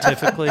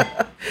scientifically?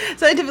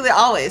 Scientifically,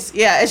 always.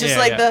 Yeah, it's just Yeah,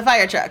 like yeah. the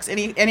fire trucks.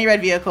 Any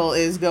red vehicle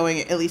is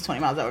going at least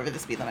 20 miles over the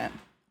speed limit.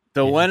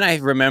 The one I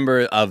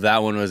remember of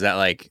that one was that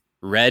like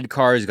red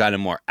cars got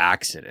in more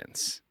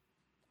accidents.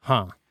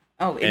 Huh.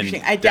 Oh,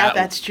 interesting. And I doubt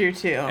that- that's true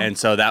too. And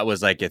so that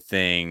was like a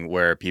thing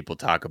where people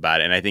talk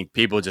about it. And I think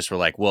people just were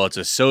like, well, it's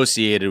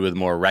associated with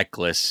more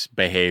reckless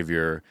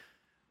behavior.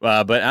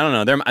 But I don't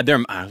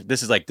know.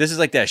 This is like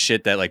that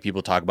shit that like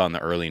people talk about in the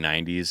early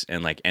 90s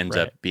and like ends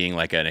Right. up being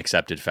like an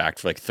accepted fact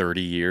for like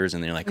 30 years.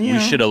 And they're like, Yeah. we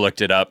should have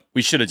looked it up.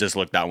 We should have just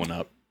looked that one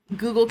up.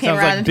 Google came Sounds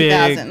around like in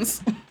big-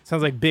 2000s.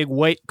 Sounds like big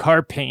white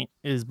car paint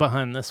is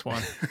behind this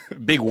one.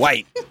 Big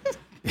White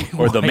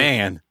or the White.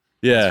 man.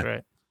 Yeah. That's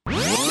right.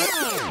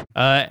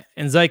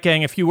 And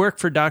Zeitgang, if you work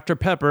for Dr.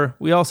 Pepper,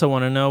 we also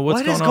want to know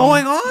what's What is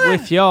going going on?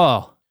 with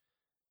y'all.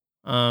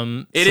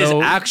 It is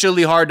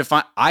actually hard to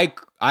find. I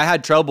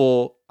had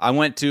trouble. I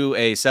went to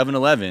a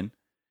 7-Eleven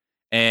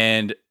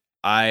and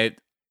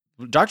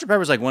Dr.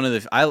 Pepper's like one of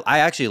the I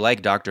actually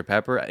like Dr.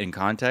 Pepper in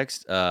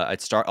context.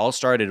 All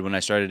started when I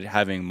started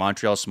having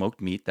Montreal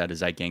smoked meat that a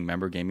Zeitgang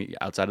member gave me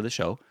outside of the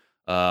show.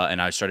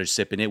 And I started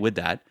sipping it with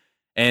that.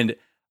 And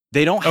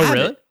they don't have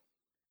really? it.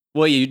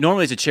 Well,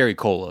 normally it's a cherry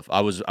cola.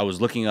 I was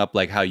looking up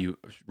like how you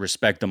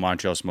respect the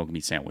Montreal smoked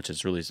meat sandwich.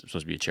 It's really supposed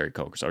to be a cherry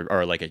Coke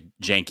or like a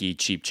janky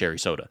cheap cherry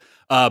soda.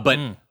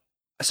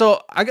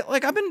 So I've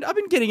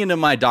been getting into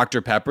my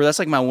Dr. Pepper. That's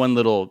like my one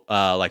little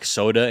like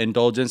soda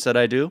indulgence that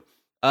I do.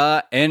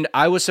 And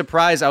I was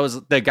surprised.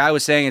 The guy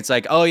was saying it's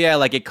like, oh yeah,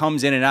 like it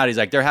comes in and out. He's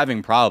like, they're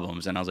having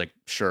problems. And I was like,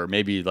 sure,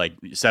 maybe like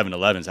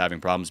 7-Eleven's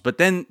having problems. But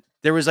then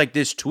there was like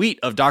this tweet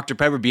of Dr.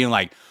 Pepper being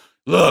like,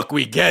 look,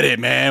 we get it,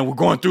 man. We're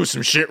going through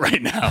some shit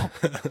right now.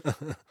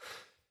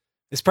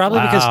 It's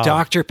probably because Wow.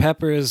 Dr.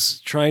 Pepper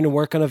is trying to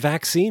work on a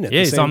vaccine at Yeah,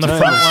 the he's same on the time.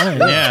 front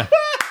line. Yeah.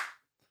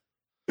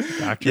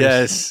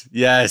 Doctors.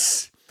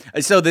 Yes.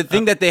 So the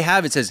thing that they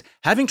have, it says,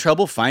 having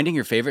trouble finding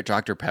your favorite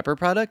Dr. Pepper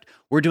product?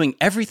 We're doing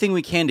everything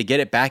we can to get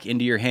it back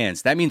into your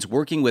hands. That means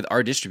working with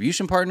our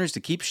distribution partners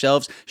to keep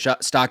shelves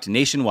stocked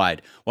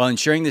nationwide while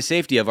ensuring the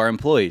safety of our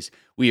employees.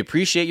 We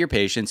appreciate your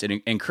patience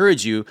and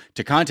encourage you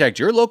to contact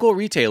your local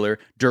retailer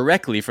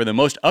directly for the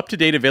most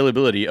up-to-date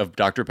availability of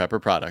Dr. Pepper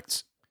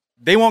products.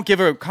 They won't give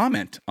a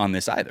comment on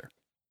this either,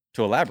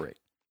 to elaborate.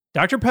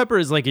 Dr. Pepper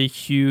is like a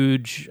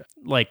huge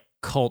like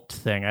cult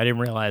thing. I didn't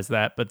realize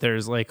that, but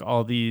there's like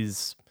all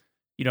these,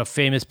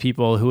 famous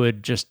people who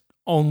would just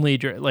only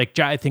drink, like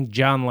I think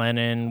John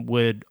Lennon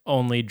would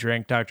only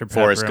drink Dr. Pepper.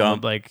 Forrest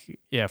and Gump.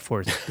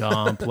 Forrest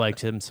Gump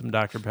liked him some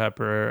Dr.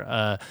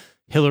 Pepper.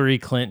 Hillary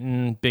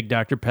Clinton, big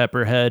Dr.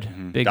 Pepper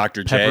head, big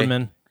Dr. J.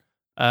 Pepperman.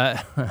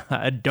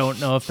 I don't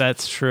know if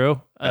that's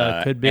true.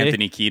 Could be.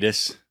 Anthony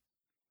Kiedis.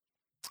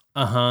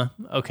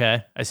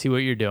 Okay, I see what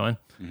you're doing.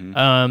 Isn't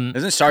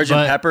Sgt.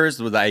 but- Pepper's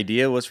the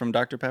idea was from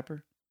Dr.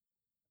 Pepper?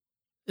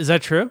 Is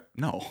that true?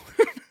 No.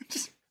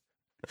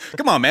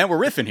 Come on, man. We're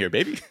riffing here,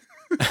 baby.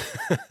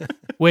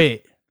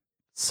 Wait,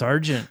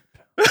 Sergeant.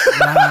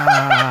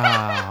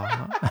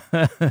 Wow.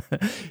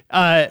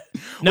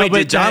 No, Wait,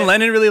 did John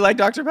Lennon really like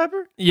Dr.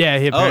 Pepper? Yeah,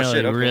 he apparently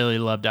shit, okay. really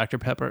loved Dr.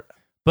 Pepper.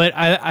 But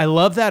I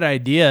love that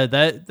idea.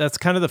 That's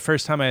kind of the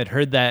first time I had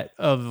heard that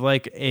of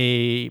like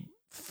a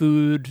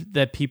food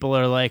that people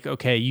are like,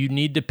 okay, you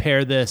need to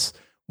pair this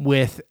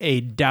with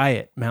a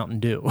diet Mountain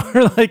Dew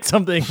or like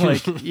something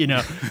like,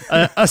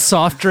 a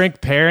soft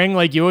drink pairing.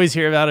 Like you always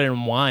hear about it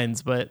in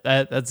wines, but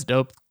that's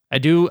dope. I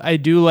do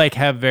like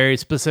have very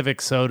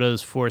specific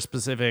sodas for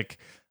specific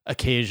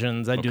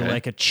occasions. I do Okay.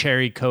 like a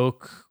cherry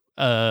Coke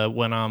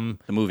when I'm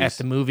The movies. at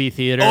the movie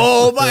theater.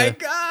 Oh with my the-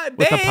 God,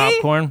 with the babe.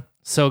 popcorn.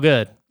 So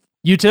good.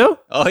 You too?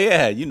 Oh,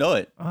 yeah. You know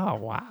it. Oh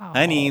wow.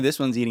 Honey, this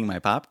one's eating my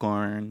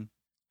popcorn.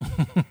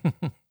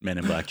 Men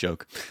in Black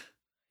joke.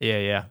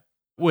 Yeah.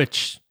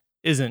 Which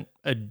isn't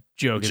a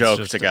joke. Joke.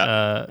 It's It's just,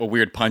 like a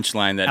weird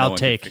punchline that I'll no one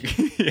can take.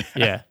 figure-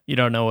 yeah. You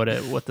don't know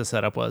what the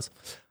setup was.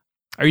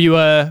 Are you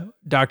a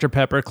Dr.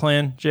 Pepper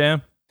clan,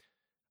 Jam?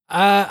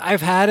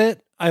 I've had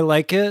it. I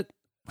like it.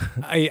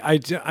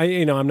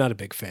 I'm not a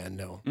big fan.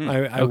 No,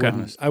 okay.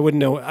 I wouldn't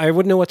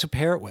know what to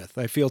pair it with.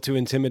 I feel too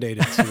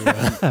intimidated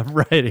to.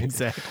 Right,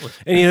 exactly.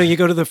 And you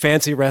go to the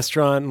fancy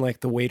restaurant and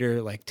like the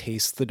waiter like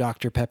tastes the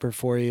Dr. Pepper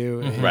for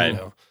you. And, Right.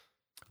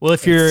 Well,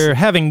 if you're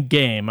having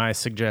game, I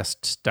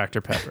suggest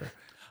Dr. Pepper.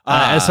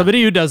 As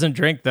somebody who doesn't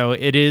drink, though,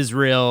 it is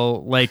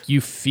real. Like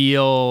you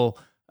feel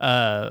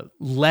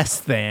less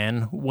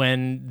than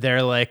when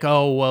they're like,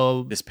 oh,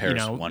 well, This pairs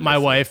my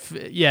wonderfully. wife.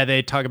 Yeah,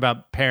 they talk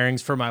about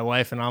pairings for my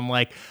wife, and I'm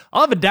like,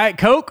 I'll have a Diet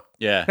Coke.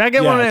 Yeah. Can I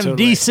get Yeah, one of them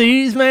totally.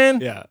 DCs,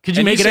 man? Yeah. Could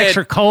you And make you it said-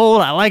 extra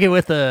cold? I like it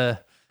with the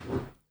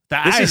This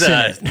ice in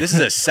it. is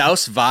a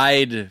South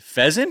Vide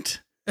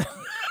pheasant.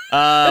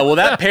 Will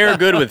that pair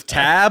good with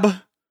Tab?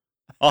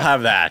 I'll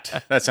have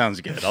that. That sounds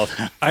good.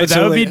 That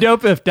would be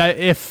dope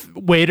if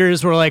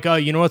waiters were like, oh,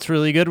 you know what's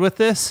really good with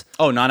this?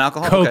 Oh,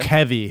 non-alcohol. Coke Okay.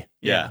 heavy.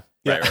 Yeah.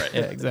 Right.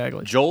 Yeah,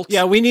 exactly. Jolt.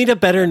 Yeah, we need a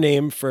better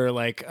name for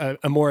like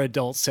a more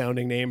adult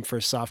sounding name for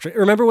soft drink.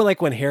 Remember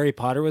when Harry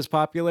Potter was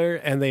popular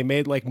and they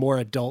made like more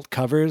adult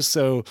covers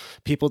so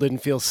people didn't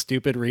feel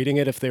stupid reading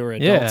it if they were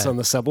adults on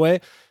the subway?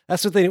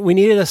 That's what we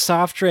needed, a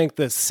soft drink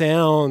that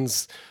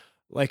sounds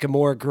like a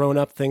more grown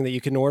up thing that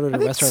you can order at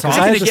a restaurant. Because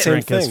I have the same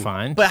drink is thing.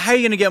 fine. But how are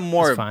you going to get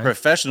more It's fine.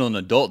 professional and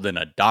adult than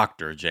a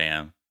Dr.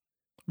 Jam?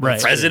 Right.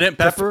 President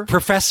Pepper?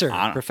 Professor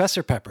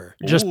Pepper.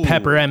 Just Ooh.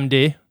 Pepper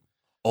MD.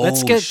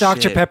 Let's Oh, get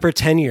Dr. shit. Pepper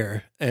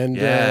tenure and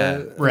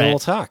Right. we'll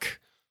talk.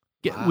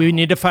 We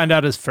need to find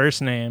out his first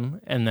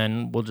name, and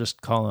then we'll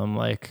just call him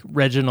like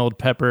Reginald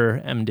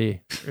Pepper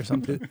MD or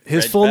something.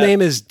 His Red full Pep.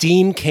 name is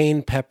Dean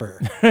Kane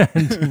Pepper.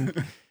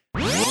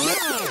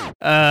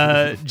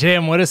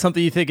 Jam, what is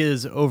something you think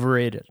is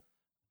overrated?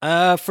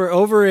 For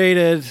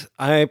overrated,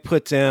 I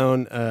put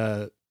down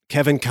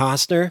Kevin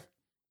Costner.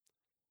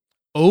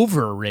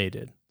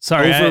 Overrated.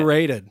 Sorry,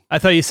 Overrated. I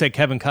thought you said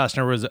Kevin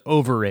Costner was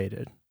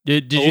overrated.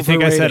 Did you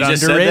think I Overrated. said You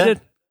just said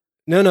underrated?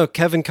 No,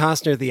 Kevin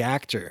Costner, the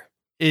actor.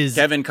 Is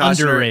Kevin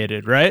Costner-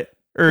 underrated, right?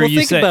 Or Well, you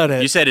think say about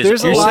it. You said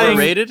There's it's a lot of-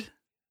 overrated?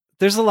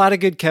 There's a lot of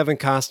good Kevin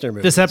Costner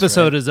movies. this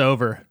episode right? is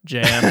over,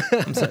 Jam?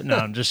 No,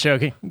 I'm just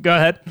joking. Go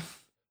ahead.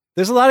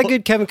 There's a lot of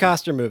good Kevin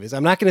Costner movies.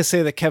 I'm not going to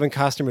say that Kevin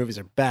Costner movies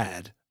are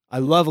bad. I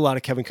love a lot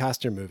of Kevin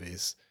Costner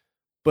movies,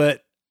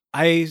 but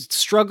I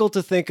struggle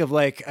to think of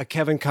like a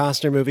Kevin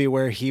Costner movie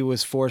where he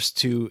was forced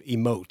to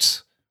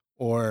emote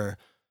or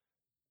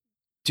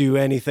do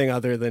anything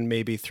other than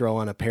maybe throw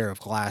on a pair of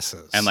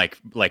glasses. And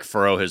like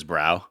furrow his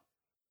brow?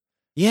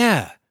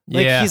 yeah,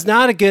 like Yeah. he's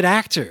not a good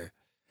actor.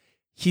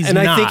 He's And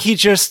not. I think he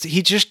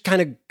just kind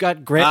of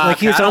got great. Like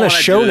Okay, he's I don't on a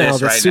wanna show do now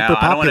this that's right super now.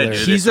 I don't want to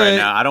popular. do He's this right a-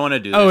 now. I don't want to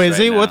do this Oh, is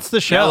right he? now. What's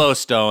the show?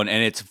 Yellowstone,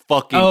 and it's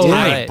fucking Oh,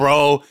 tight, right.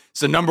 bro.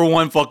 It's the number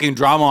one fucking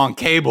drama on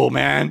cable,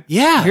 man.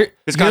 Yeah.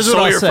 It's got Here's what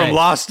I'll Sawyer say. from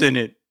Lost in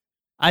it.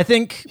 I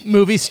think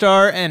movie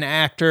star and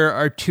actor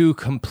are two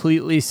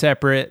completely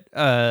separate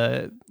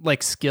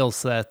like skill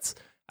sets.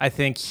 I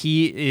think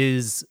he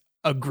is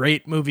a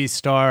great movie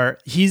star.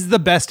 He's the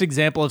best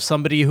example of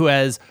somebody who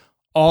has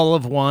all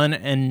of one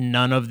and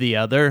none of the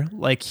other.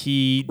 Like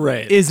he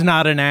Right. is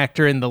not an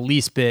actor in the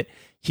least bit.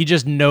 He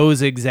just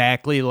knows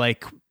exactly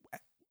like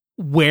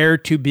where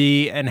to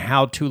be and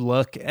how to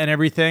look and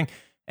everything.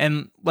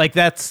 And like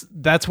that's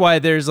why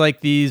there's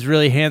like these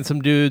really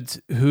handsome dudes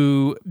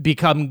who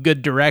become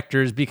good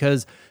directors,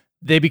 because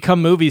they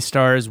become movie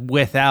stars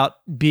without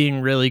being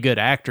really good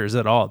actors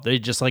at all. They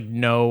just like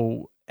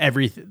know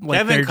everything. Like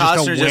Kevin they're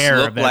Costner just just aware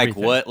looked of like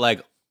everything. what,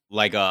 like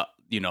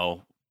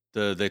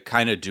the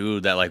kind of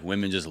dude that like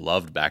women just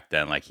loved back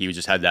then. Like he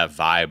just had that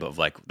vibe of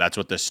like that's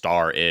what the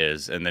star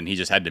is, and then he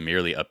just had to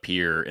merely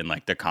appear in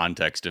like the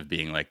context of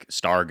being like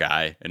star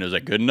guy, and it was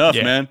like good enough,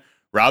 Yeah. man.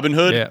 Robin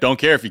Hood, Yeah. don't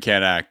care if you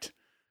can't act.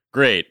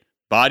 Great.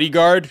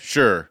 Bodyguard,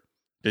 sure.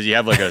 Does he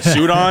have like a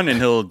suit on and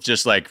he'll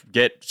just like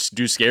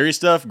do scary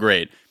stuff?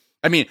 Great.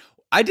 I mean,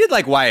 I did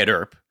like Wyatt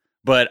Earp,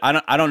 but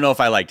I don't know if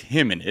I liked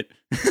him in it.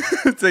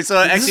 So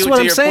actually, This is to what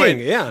I'm your saying.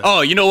 point- Yeah.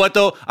 Oh, you know what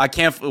though? I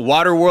can't.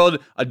 Waterworld.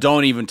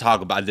 Don't even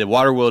talk about it. The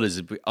Waterworld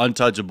is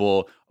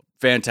untouchable,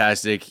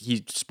 fantastic.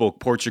 He spoke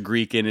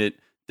Portuguese in it.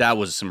 That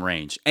was some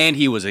range, and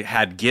he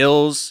had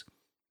gills.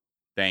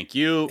 Thank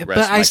you. But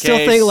Rest I my still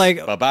case. think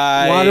like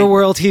Bye-bye.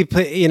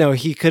 Waterworld,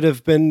 he could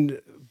have been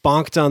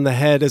bonked on the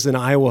head as an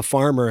Iowa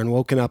farmer and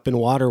woken up in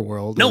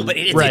Waterworld. No, and but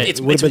it's Right. it's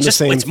it would have been the just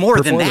same it's more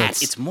than that.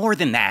 performance. It's more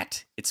than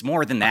that. It's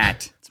more than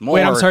that. It's more.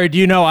 Wait, I'm sorry. Do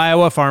you know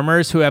Iowa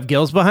farmers who have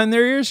gills behind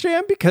their ears,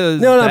 Jam? Because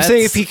No, I'm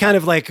saying that's- if he kind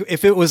of like,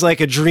 if it was like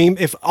a dream,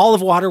 if all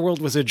of Waterworld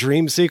was a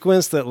dream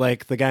sequence that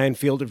like the guy in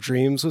Field of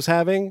Dreams was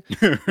having,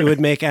 it would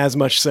make as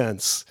much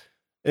sense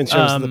in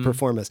terms of the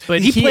performance.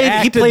 But he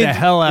acted the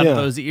hell out of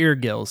those ear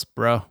gills,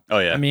 bro. Oh,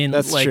 yeah. I mean,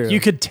 That's like true. you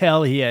could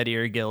tell he had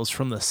ear gills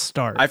from the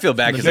start. I feel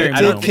bad From the 'cause very I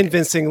He don't did beginning.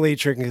 convincingly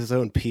drinking his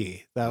own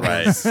pee. That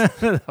Right. was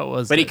that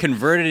was. But he it.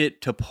 converted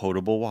it to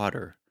potable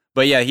water.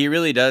 But yeah, he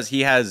really does.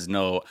 He has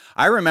no.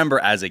 I remember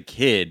as a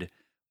kid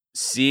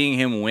seeing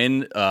him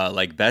win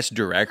like best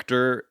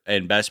director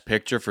and best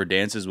picture for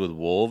Dances with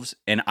Wolves,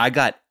 and I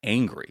got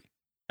angry.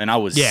 And I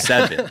was Yeah.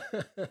 7.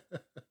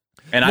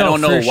 And I No,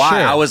 don't know for why.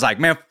 sure. I was like,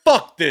 man,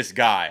 fuck this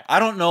guy. I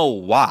don't know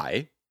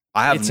why.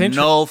 I have It's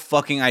no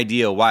fucking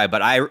idea why,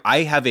 but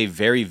I have a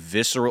very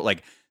visceral,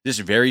 like this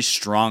very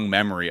strong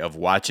memory of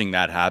watching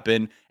that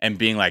happen and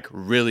being like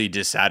really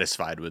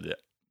dissatisfied with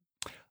it.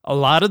 A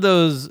lot of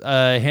those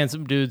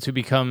handsome dudes who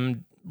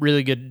become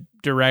really good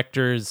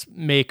directors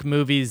make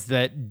movies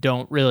that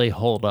don't really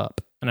hold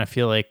up. And I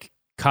feel like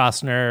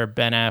Costner,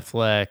 Ben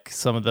Affleck,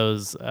 some of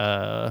those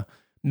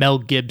Mel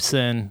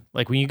Gibson,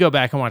 like when you go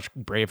back and watch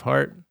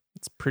Braveheart,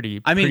 it's pretty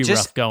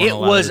just rough going. it a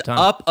lot was of the time.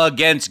 up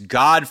against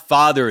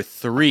Godfather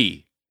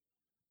 3.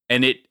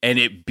 And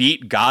it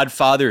beat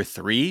Godfather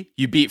 3.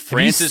 You beat Have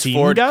Francis you seen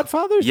Ford.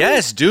 Godfather?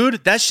 Yes,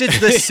 dude, that shit's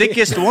the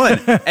sickest one.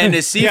 And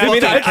to see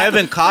fucking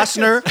Kevin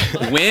Costner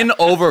win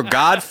over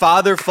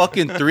Godfather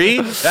fucking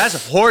 3,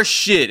 that's horse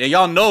shit, and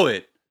y'all know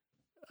it.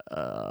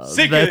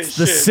 That's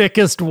the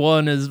sickest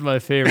one is my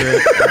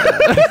favorite.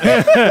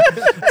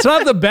 It's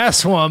not the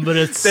best one, but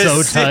it's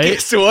so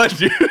tight. One,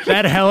 dude.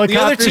 That The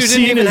helicopter other two didn't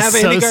scene even is have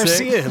so Andy sick.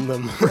 Garcia in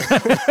them.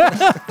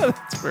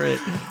 That's great.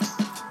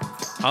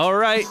 All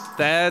right,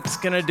 that's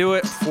going to do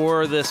it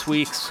for this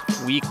week's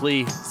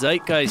weekly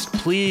Zeitgeist.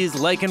 Please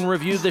like and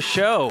review the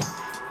show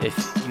if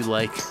you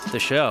like the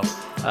show.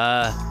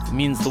 It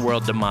means the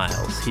world to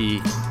Miles.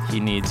 He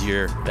needs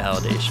your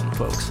validation,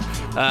 folks.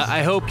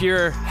 I hope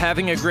you're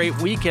having a great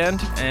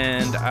weekend,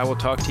 and I will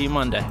talk to you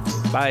Monday.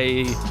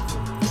 Bye.